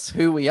makes us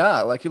who we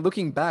are. Like you're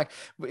looking back,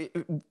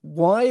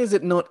 why is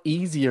it not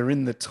easier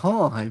in the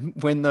time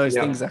when those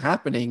things are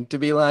happening to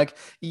be like,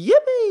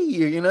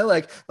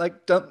 yippee,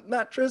 like dump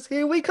mattress,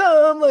 here we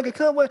come. Like, I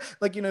can't wait.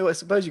 Like, I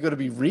suppose you got to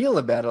be real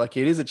about it. Like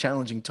it is a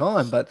challenging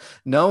time, but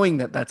knowing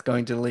that that's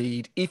going to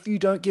lead, if you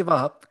don't give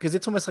up, because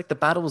it's almost like the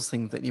battles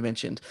thing that you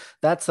mentioned,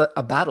 that's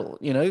a battle.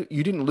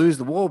 You didn't lose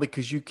the war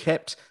because you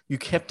kept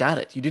at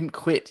it. You didn't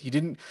quit. You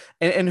didn't,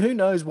 and who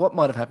knows what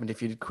might have happened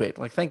if you did quit.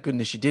 Like, thank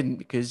goodness you didn't,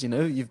 because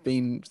you've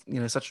been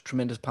such a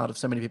tremendous part of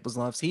so many people's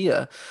lives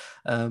here.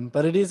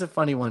 But it is a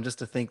funny one just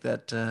to think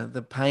that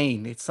the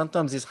pain, it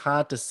sometimes is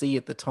hard to see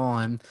at the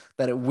time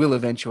that it will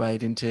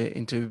eventuate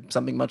into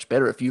something much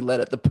better if you let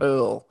it. The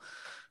pearl.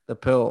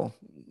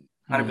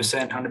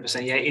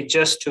 100%. Yeah, it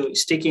just to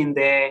stick in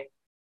there.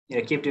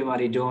 Keep doing what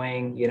you're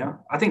doing,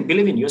 I think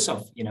believe in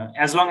yourself,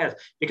 as long as,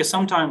 because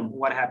sometimes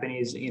what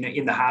happens is,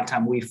 in the hard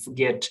time, we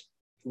forget,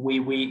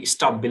 we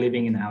stop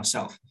believing in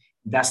ourselves.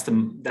 That's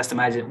the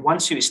magic.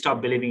 Once you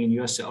stop believing in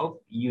yourself,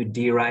 you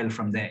derail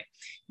from there.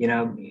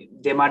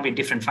 There might be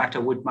different factor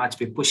which might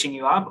be pushing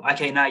you up.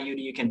 Okay, now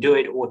you can do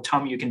it, or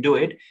Tom, you can do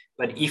it.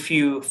 But if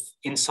you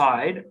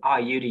inside,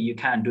 Yudi, you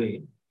can't do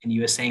it, and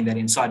you are saying that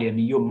inside you, and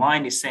your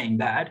mind is saying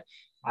that,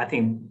 I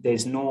think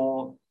there's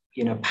no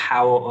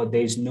power, or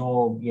there's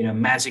no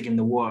magic in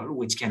the world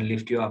which can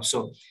lift you up.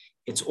 So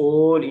it's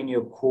all in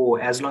your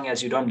core. As long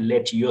as you don't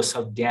let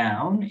yourself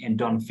down and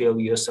don't feel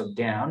yourself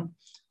down,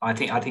 I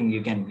think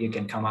you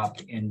can come up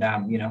and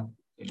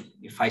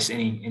you face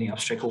any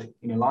obstacle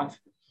in your life.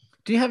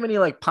 Do you have any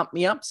like pump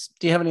me ups?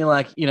 Do you have any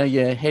like,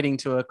 you're heading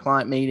to a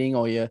client meeting,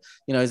 or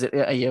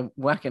are you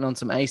whacking on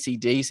some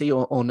AC/DC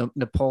or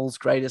Nepal's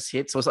greatest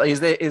hits? Or so is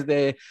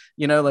there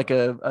like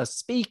a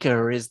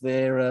speaker? Is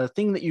there a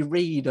thing that you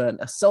read,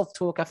 a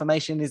self-talk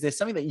affirmation? Is there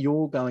something that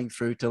you're going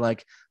through to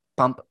like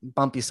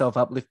bump yourself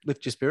up,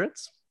 lift your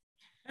spirits?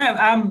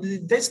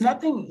 There's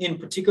nothing in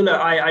particular.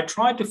 I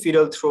try to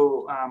fiddle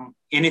through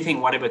anything,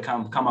 whatever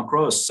come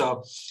across.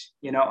 So,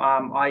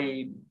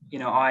 I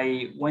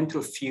went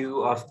through a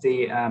few of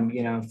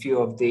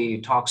the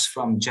talks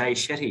from Jay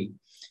Shetty.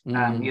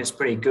 He was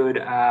pretty good.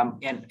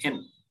 And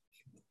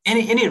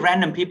any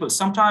random people.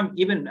 Sometimes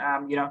even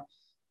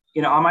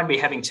I might be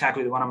having chat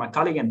with one of my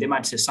colleagues, and they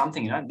might say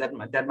something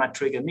that might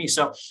trigger me.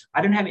 So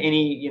I don't have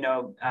any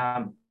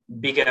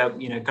bigger,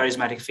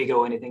 charismatic figure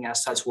or anything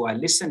as such who I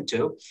listen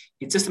to.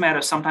 It's just a matter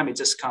of sometimes it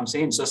just comes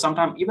in. So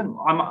sometimes even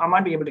I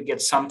might be able to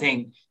get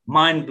something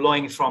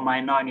mind-blowing from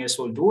my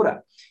 9-year-old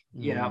daughter.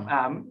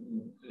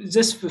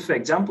 Just for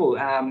example,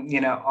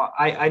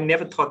 I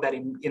never thought that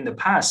in the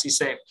past. She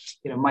said,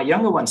 my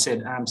younger one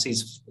said,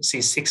 she's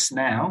 6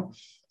 now.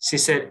 She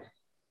said,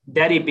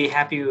 "Daddy, be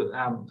happy."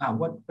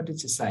 What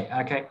did she say?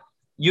 Okay,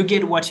 you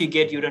get what you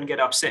get. You don't get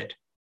upset.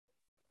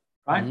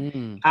 Right?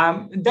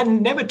 That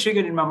never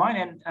triggered in my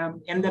mind,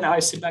 and then I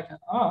sit back.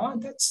 Oh,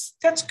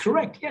 that's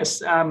correct.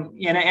 Yes,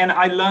 and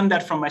I learned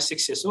that from my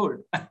 6 years old.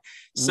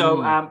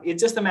 So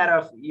it's just a matter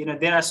of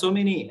there are so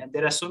many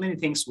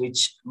things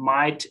which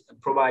might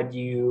provide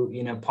you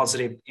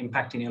positive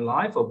impact in your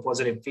life or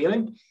positive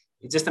feeling.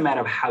 It's just a matter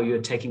of how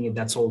you're taking it.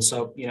 That's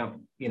also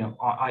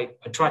I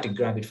try to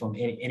grab it from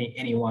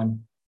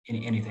anyone,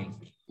 anything.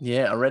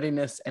 Yeah, a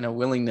readiness and a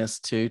willingness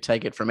to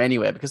take it from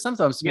anywhere, because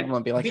sometimes people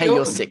might be like, "Hey,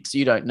 you're 6,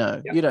 you don't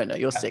know,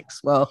 you're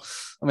 6." Well,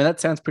 I mean, that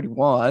sounds pretty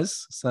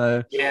wise.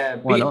 So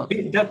why not?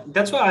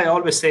 That's what I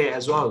always say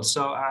as well.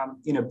 So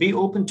be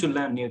open to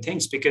learn new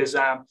things, because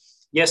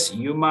yes,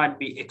 you might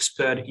be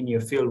expert in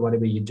your field,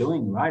 whatever you're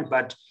doing, right?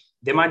 But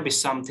there might be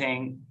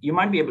something you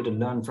might be able to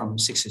learn from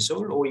 6 years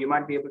old, or you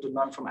might be able to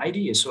learn from 80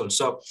 years old.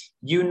 So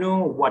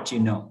what you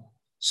know.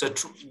 So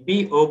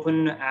be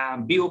open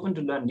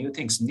to learn new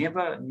things.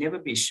 Never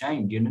be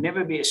ashamed.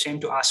 Never be ashamed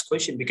to ask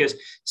questions, because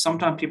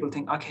sometimes people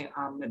think, okay,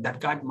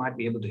 that guy might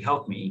be able to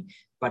help me,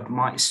 but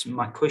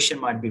my question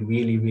might be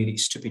really, really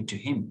stupid to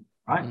him,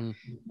 right?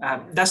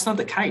 That's not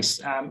the case.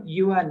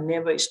 You are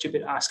never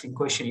stupid asking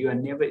questions. You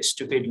are never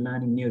stupid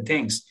learning new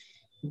things.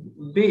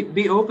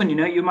 Be open.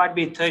 You might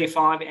be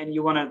 35 and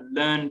you want to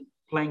learn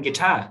playing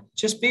guitar.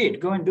 Just be it.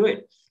 Go and do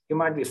it. You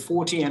might be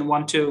 40 and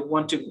want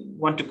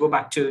to go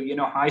back to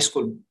high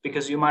school,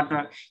 because you might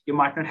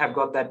not have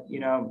got that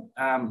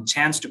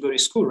chance to go to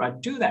school, right?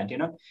 Do that.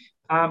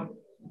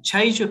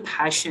 Chase your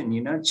passion.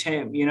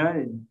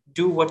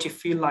 Do what you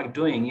feel like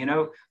doing.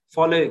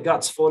 Follow your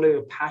guts, follow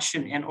your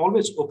passion, and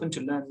always open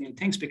to learn new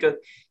things, because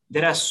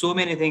there are so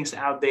many things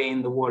out there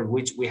in the world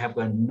which we have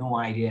got no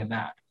idea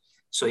about.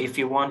 So if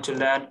you want to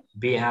learn,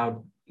 be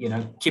out.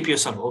 Keep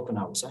yourself open,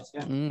 I would say.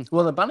 Yeah.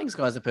 Well, the Bunnings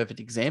guy is a perfect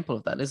example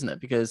of that, isn't it?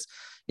 Because,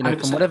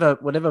 from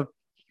whatever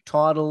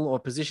title or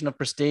position of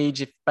prestige,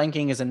 if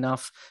banking is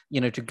enough,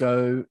 to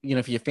go,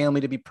 for your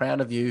family to be proud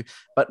of you,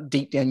 but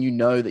deep down,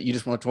 that you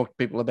just want to talk to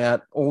people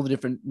about all the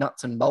different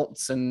nuts and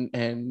bolts and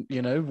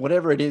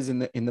whatever it is in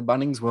the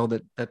Bunnings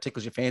world that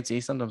tickles your fancy.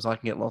 Sometimes I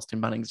can get lost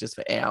in Bunnings just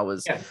for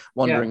hours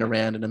wandering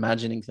around and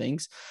imagining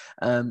things.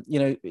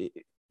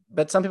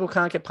 But some people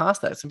can't get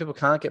past that. Some people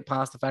can't get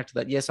past the fact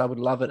that, yes, I would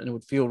love it and it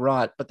would feel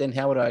right. But then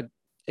how would I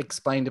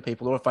explain to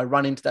people? Or if I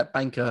run into that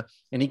banker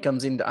and he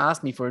comes in to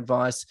ask me for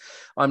advice,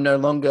 I'm no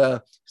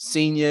longer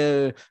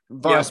senior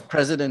vice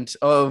president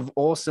of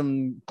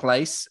awesome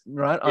place,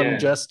 right? I'm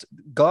just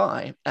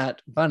guy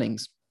at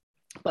Bunnings.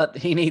 But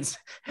he needs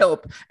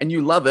help and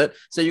you love it.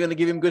 So you're going to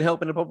give him good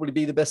help and it'll probably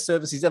be the best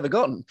service he's ever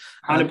gotten.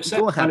 100%.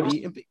 You're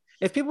happy. 100%.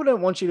 If people don't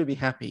want you to be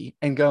happy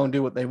and go and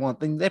do what they want,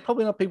 then they're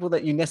probably not people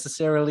that you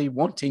necessarily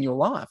want in your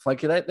life.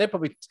 Like they're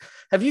probably,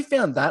 have you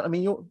found that? I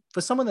mean,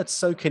 for someone that's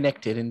so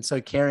connected and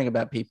so caring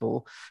about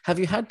people, have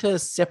you had to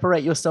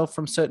separate yourself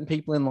from certain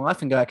people in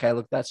life and go, okay,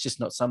 look, that's just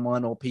not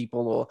someone or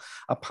people or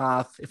a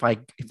path. If I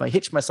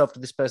hitch myself to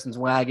this person's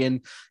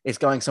wagon, it's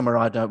going somewhere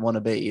I don't want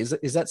to be.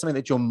 Is that something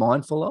that you're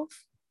mindful of?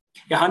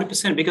 Yeah,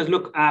 100%. Because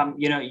look,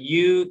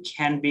 you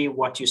can be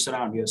what you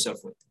surround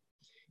yourself with.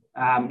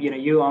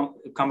 You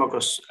come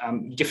across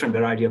different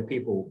variety of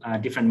people,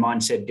 different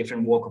mindset,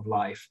 different walk of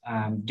life,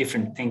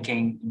 different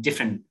thinking,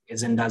 different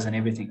agendas and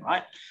everything,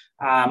 right?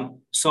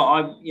 So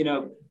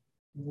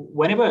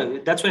whenever,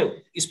 that's why,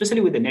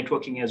 especially with the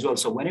networking as well.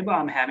 So whenever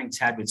I'm having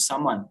chat with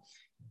someone,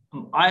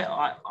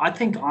 I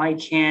think I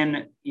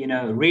can,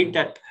 read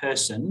that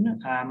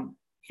person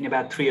in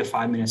about 3 or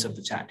 5 minutes of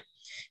the chat.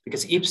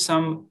 Because if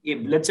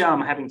let's say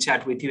I'm having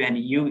chat with you and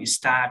you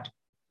start,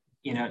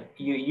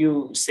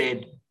 you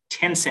said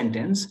 10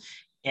 sentence,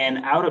 and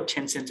out of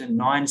 10 sentences,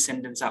 9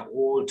 sentences are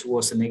all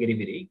towards the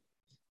negativity,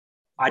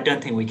 I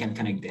don't think we can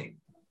connect there.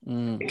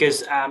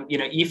 Because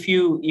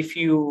if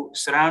you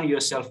surround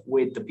yourself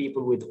with the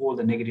people with all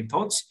the negative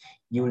thoughts,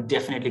 you will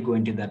definitely go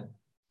into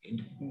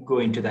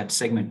that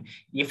segment.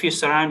 If you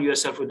surround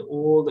yourself with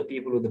all the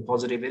people with the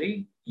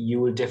positivity, you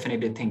will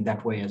definitely think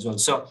that way as well.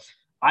 So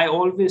I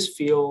always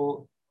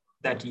feel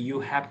that you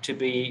have to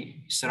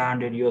be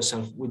surrounded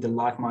yourself with the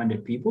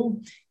like-minded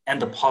people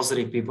and the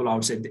positive people. I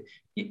would say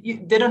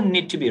they don't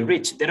need to be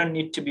rich. They don't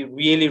need to be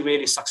really,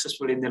 really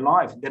successful in their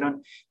life. They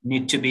don't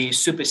need to be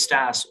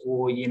superstars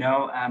or,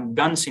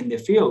 guns in their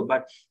field.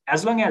 But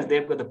as long as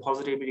they've got the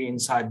positivity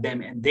inside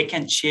them and they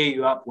can cheer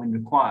you up when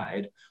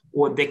required,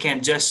 or they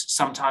can just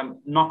sometimes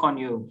knock on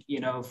you,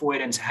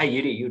 forehead and say, hey,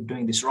 you're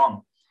doing this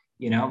wrong.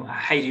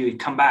 How do you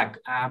come back?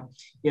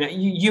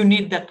 You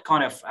need that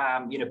kind of,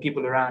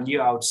 people around you,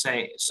 I would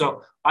say.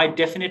 So I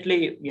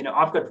definitely,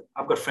 I've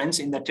got friends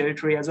in that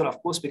territory as well,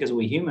 of course, because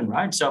we're human,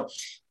 right? So,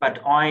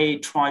 but I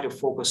try to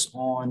focus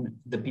on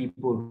the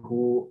people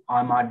who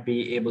I might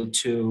be able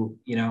to,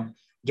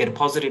 get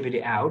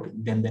positivity out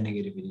than the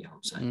negativity, I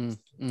would say.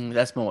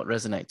 That's more what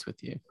resonates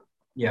with you.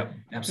 Yeah,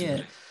 absolutely.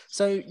 Yeah.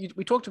 So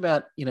we talked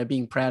about,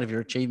 being proud of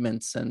your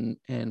achievements and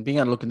being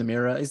able to look in the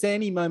mirror. Is there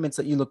any moments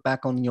that you look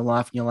back on in your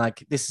life and you're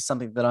like, this is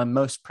something that I'm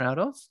most proud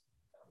of?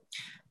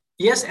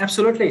 Yes,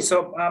 absolutely.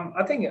 So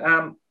I think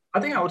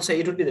I would say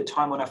it would be the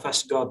time when I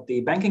first got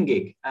the banking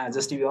gig,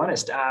 just to be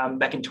honest,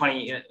 back in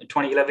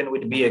 2011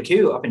 with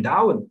BOQ up in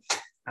Darwin.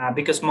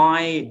 Because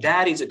my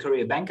dad is a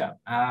career banker.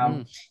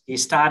 He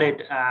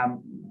started,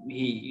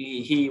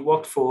 he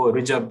worked for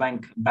Reserve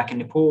Bank back in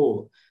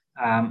Nepal.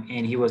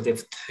 And he was there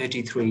for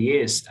 33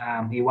 years.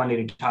 He only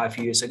retired a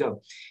few years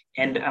ago.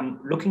 And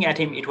looking at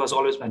him, it was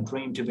always my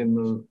dream to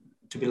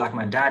be like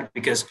my dad,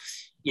 because,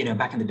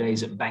 back in the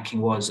days,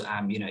 banking was,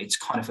 it's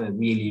kind of a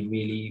really,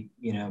 really,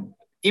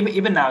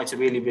 even now it's a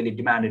really, really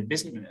demanded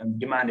business,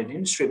 demanded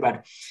industry,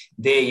 but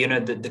there,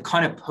 the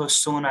kind of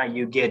persona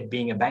you get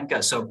being a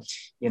banker. So,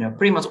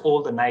 pretty much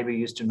all the neighbor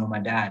used to know my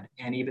dad,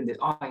 and even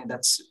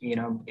that's,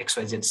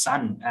 XYZ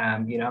son,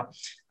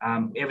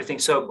 everything.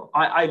 So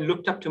I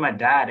looked up to my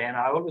dad, and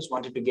I always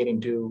wanted to get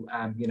into,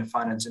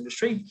 finance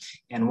industry.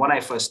 And when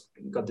I first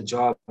got the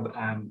job,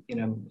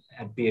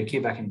 at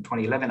BOQ back in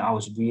 2011, I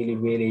was really,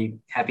 really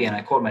happy. And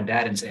I called my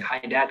dad and said, hi,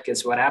 Dad,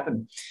 guess what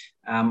happened?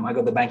 I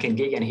got the banking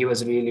gig, and he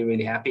was really,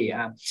 really happy.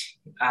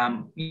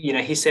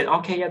 He said,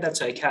 okay, yeah,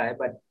 that's okay.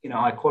 But,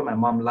 I called my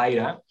mom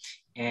later,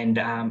 and,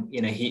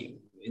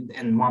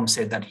 mom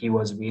said that he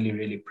was really,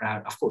 really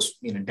proud. Of course,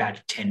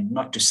 dad tend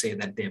not to say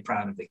that they're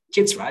proud of the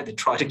kids, right? They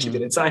try to keep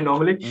it inside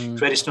normally,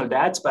 traditional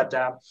dads. But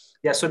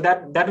so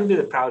that would be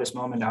the proudest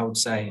moment, I would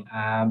say,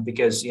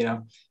 because,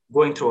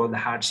 going through all the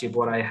hardship,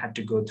 what I had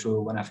to go through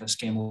when I first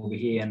came over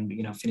here, and,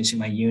 finishing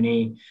my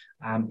uni,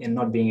 and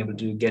not being able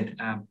to get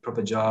a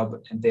proper job,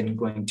 and then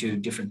going to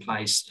different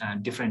place,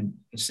 different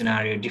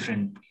scenario,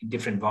 different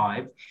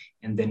vibe,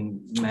 and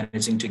then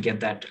managing to get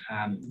that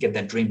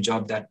dream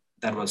job.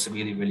 That was a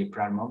really, really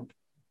proud moment.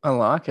 I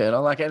like it.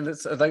 I think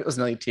it was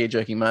another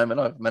tear-jerking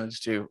moment. I've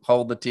managed to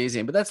hold the tears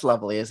in, but that's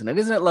lovely, isn't it?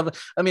 Isn't it lovely?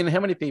 I mean, how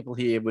many people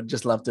here would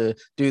just love to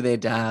do their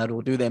dad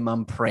or do their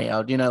mum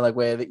proud, like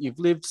where that you've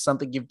lived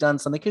something, you've done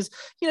something, because,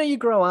 you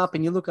grow up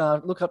and you look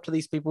up to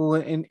these people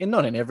in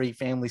not in every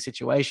family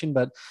situation,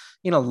 but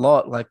in a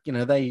lot, like,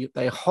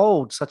 they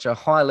hold such a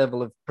high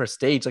level of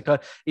prestige. Like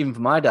even for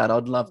my dad,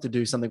 I'd love to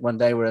do something one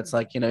day where it's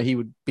like, he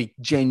would be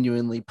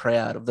genuinely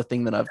proud of the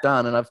thing that I've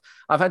done. And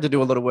I've had to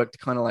do a lot of work to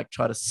kind of like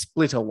try to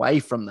split away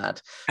from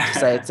that, to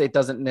say it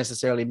doesn't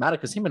necessarily matter,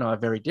 because him and I are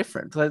very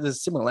different. Like,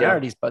 there's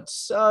similarities, but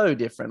so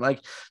different.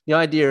 Like the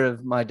idea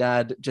of my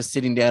dad just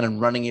sitting down and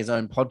running his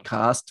own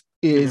podcast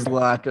is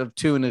like a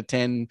 2 out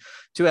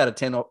of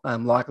 10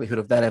 likelihood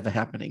of that ever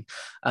happening.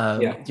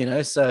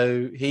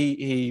 So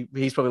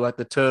he's probably like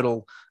the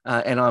turtle,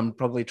 and I'm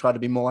probably trying to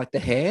be more like the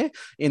hare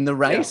in the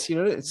race.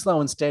 It's slow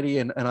and steady,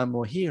 and I'm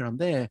more here, I'm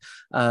there.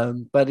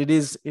 But it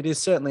is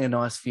certainly a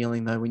nice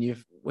feeling though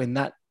when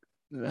that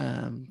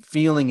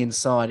feeling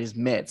inside is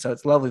met. So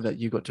it's lovely that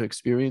you got to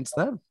experience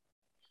that.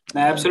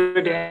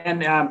 Absolutely.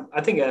 And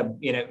I think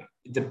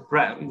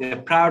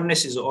the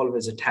proudness is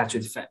always attached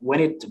with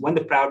when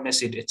the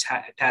proudness is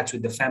attached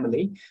with the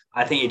family.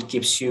 I think it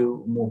gives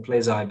you more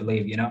pleasure, I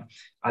believe.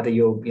 Either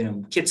your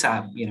kids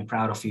are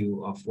proud of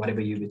you, of whatever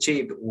you've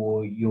achieved,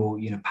 or your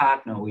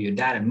partner, or your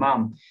dad and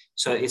mom.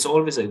 So it's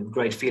always a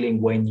great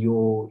feeling when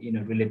your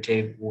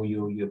relative or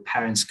your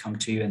parents come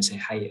to you and say,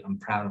 hey, I'm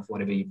proud of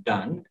whatever you've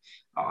done.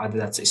 Either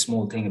that's a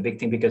small thing, a big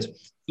thing,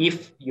 because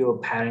if your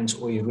parents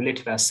or your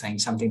relative are saying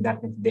something,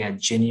 that means they are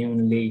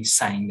genuinely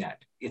saying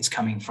that. it's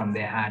coming from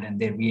their heart, and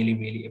they really,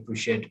 really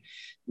appreciate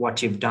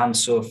what you've done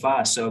so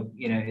far. So,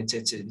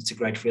 it's a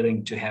great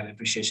feeling to have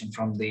appreciation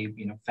from the,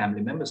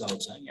 family members, I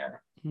would say. Yeah.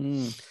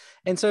 Mm.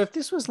 And so if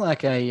this was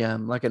like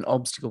like an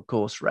obstacle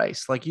course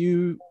race, like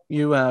you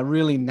are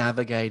really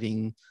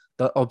navigating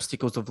the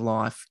obstacles of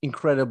life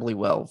incredibly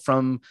well,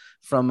 from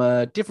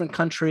a different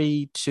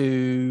country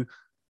to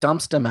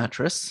dumpster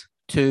mattress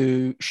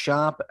to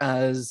sharp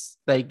as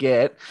they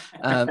get,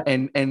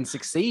 and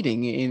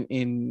succeeding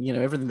in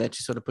everything that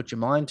you sort of put your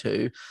mind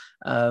to.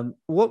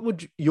 What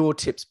would your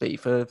tips be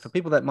for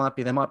people that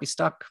they might be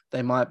stuck,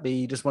 they might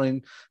be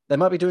they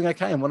might be doing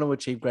okay and want to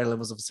achieve greater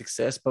levels of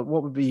success, but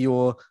what would be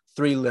your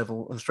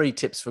three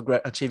tips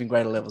for achieving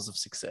greater levels of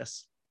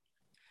success?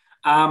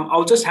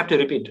 I'll just have to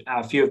repeat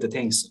a few of the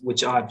things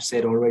which I've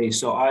said already.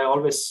 So I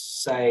always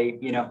say,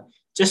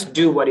 just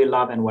do what you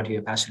love and what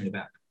you're passionate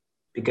about,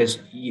 because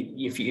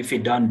if you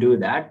don't do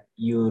that,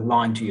 you're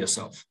lying to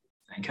yourself.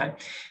 Okay.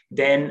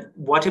 Then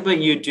whatever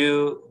you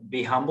do,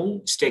 be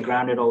humble, stay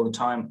grounded all the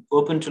time,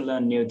 open to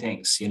learn new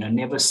things.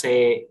 Never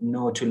say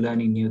no to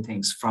learning new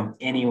things from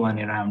anyone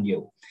around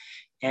you,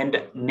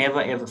 and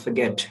never ever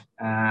forget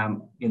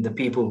in the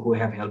people who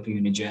have helped you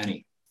in a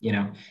journey.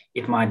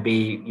 It might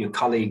be your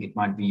colleague, it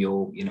might be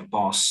your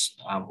boss,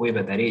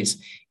 whoever that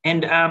is,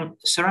 and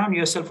surround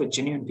yourself with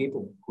genuine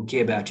people who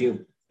care about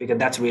you, because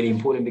that's really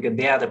important, because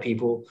they are the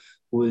people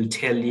who will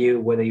tell you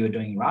whether you're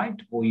doing right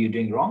or you're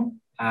doing wrong.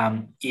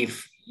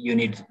 If you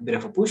need a bit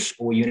of a push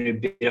or you need a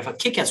bit of a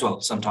kick as well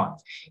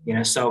sometimes,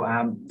 so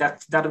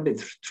that would be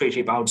three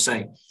tips I would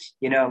say.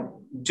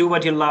 Do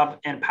what you love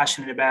and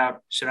passionate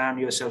about,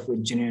 surround yourself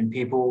with genuine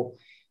people,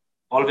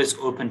 always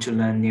open to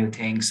learn new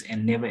things,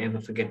 and never ever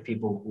forget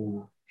people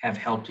who have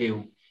helped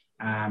you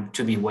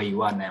to be where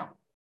you are now.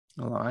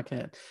 I like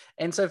it.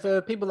 And so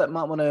for people that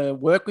might want to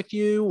work with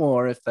you,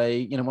 or if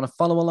they, want to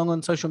follow along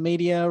on social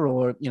media,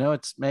 or,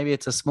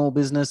 it's a small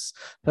business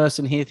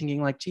person here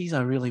thinking like, geez,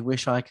 I really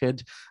wish I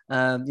could,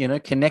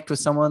 connect with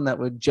someone that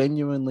would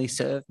genuinely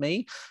serve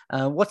me.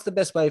 What's the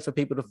best way for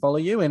people to follow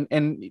you?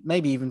 And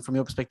maybe even from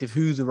your perspective,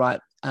 who the right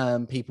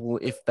people,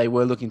 if they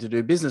were looking to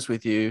do business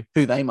with you,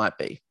 who they might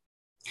be?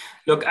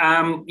 Look,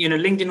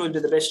 LinkedIn would be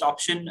the best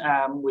option,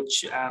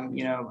 which, a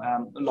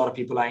lot of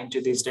people are into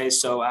these days.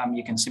 So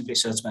you can simply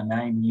search my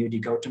name, Udi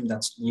Gautam,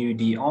 that's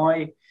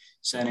UDI,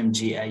 surname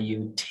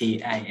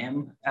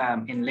Gautam,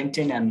 in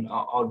LinkedIn, and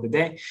I'll be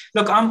there.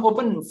 Look, I'm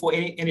open for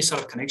any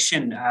sort of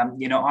connection.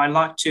 I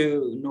like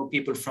to know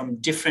people from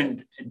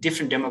different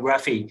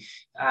demography.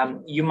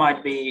 You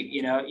might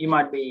be,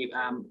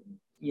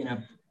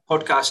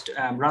 podcast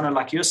runner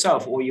like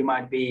yourself, or you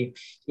might be,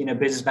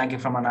 business banking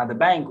from another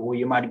bank, or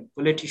you might be a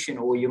politician,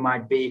 or you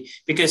might be,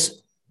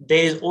 because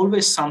there's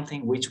always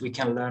something which we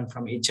can learn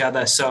from each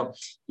other. So,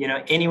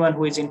 anyone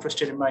who is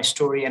interested in my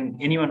story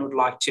and anyone who would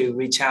like to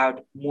reach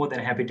out, more than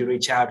happy to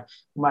reach out.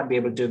 We might be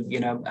able to,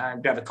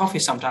 grab a coffee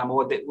sometime,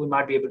 or we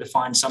might be able to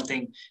find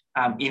something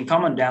in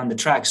common down the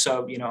track.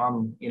 So,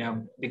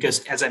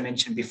 because as I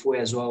mentioned before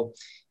as well,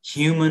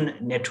 human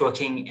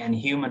networking and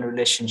human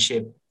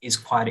relationship is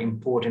quite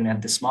important at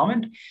this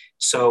moment.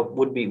 So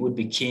would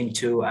be keen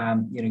to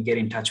get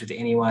in touch with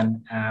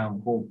anyone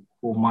who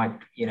might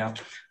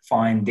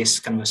find this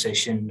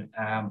conversation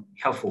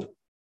helpful.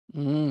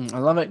 I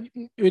love it.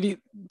 Udi,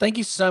 thank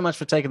you so much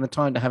for taking the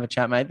time to have a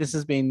chat, mate. This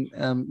has been,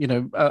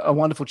 a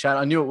wonderful chat.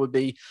 I knew it would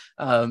be,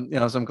 so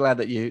I'm glad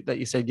that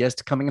you said yes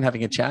to coming and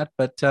having a chat.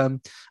 But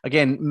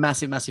again,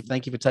 massive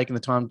thank you for taking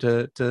the time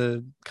to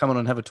come on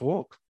and have a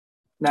talk.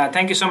 No,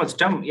 thank you so much,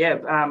 Tom. Yeah,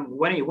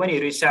 when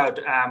you reached out,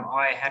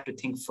 I had to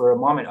think for a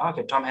moment.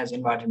 Okay, Tom has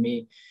invited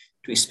me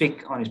to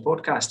speak on his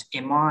podcast.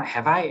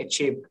 Have I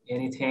achieved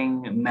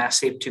anything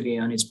massive to be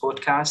on his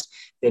podcast?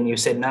 Then you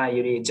said, no,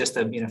 you're just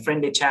a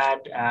friendly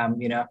chat.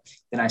 Then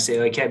I say,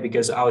 okay,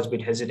 because I was a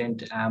bit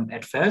hesitant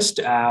at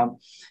first.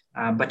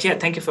 But yeah,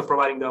 thank you for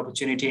providing the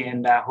opportunity,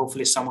 and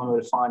hopefully someone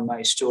will find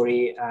my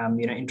story,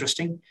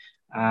 interesting.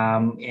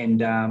 And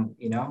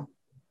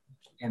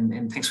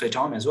thanks for your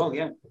time as well.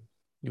 Yeah.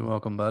 You're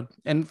welcome, bud.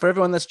 And for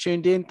everyone that's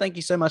tuned in, thank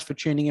you so much for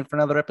tuning in for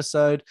another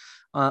episode.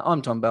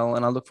 I'm Tom Bell,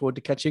 and I look forward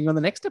to catching you on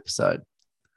the next episode.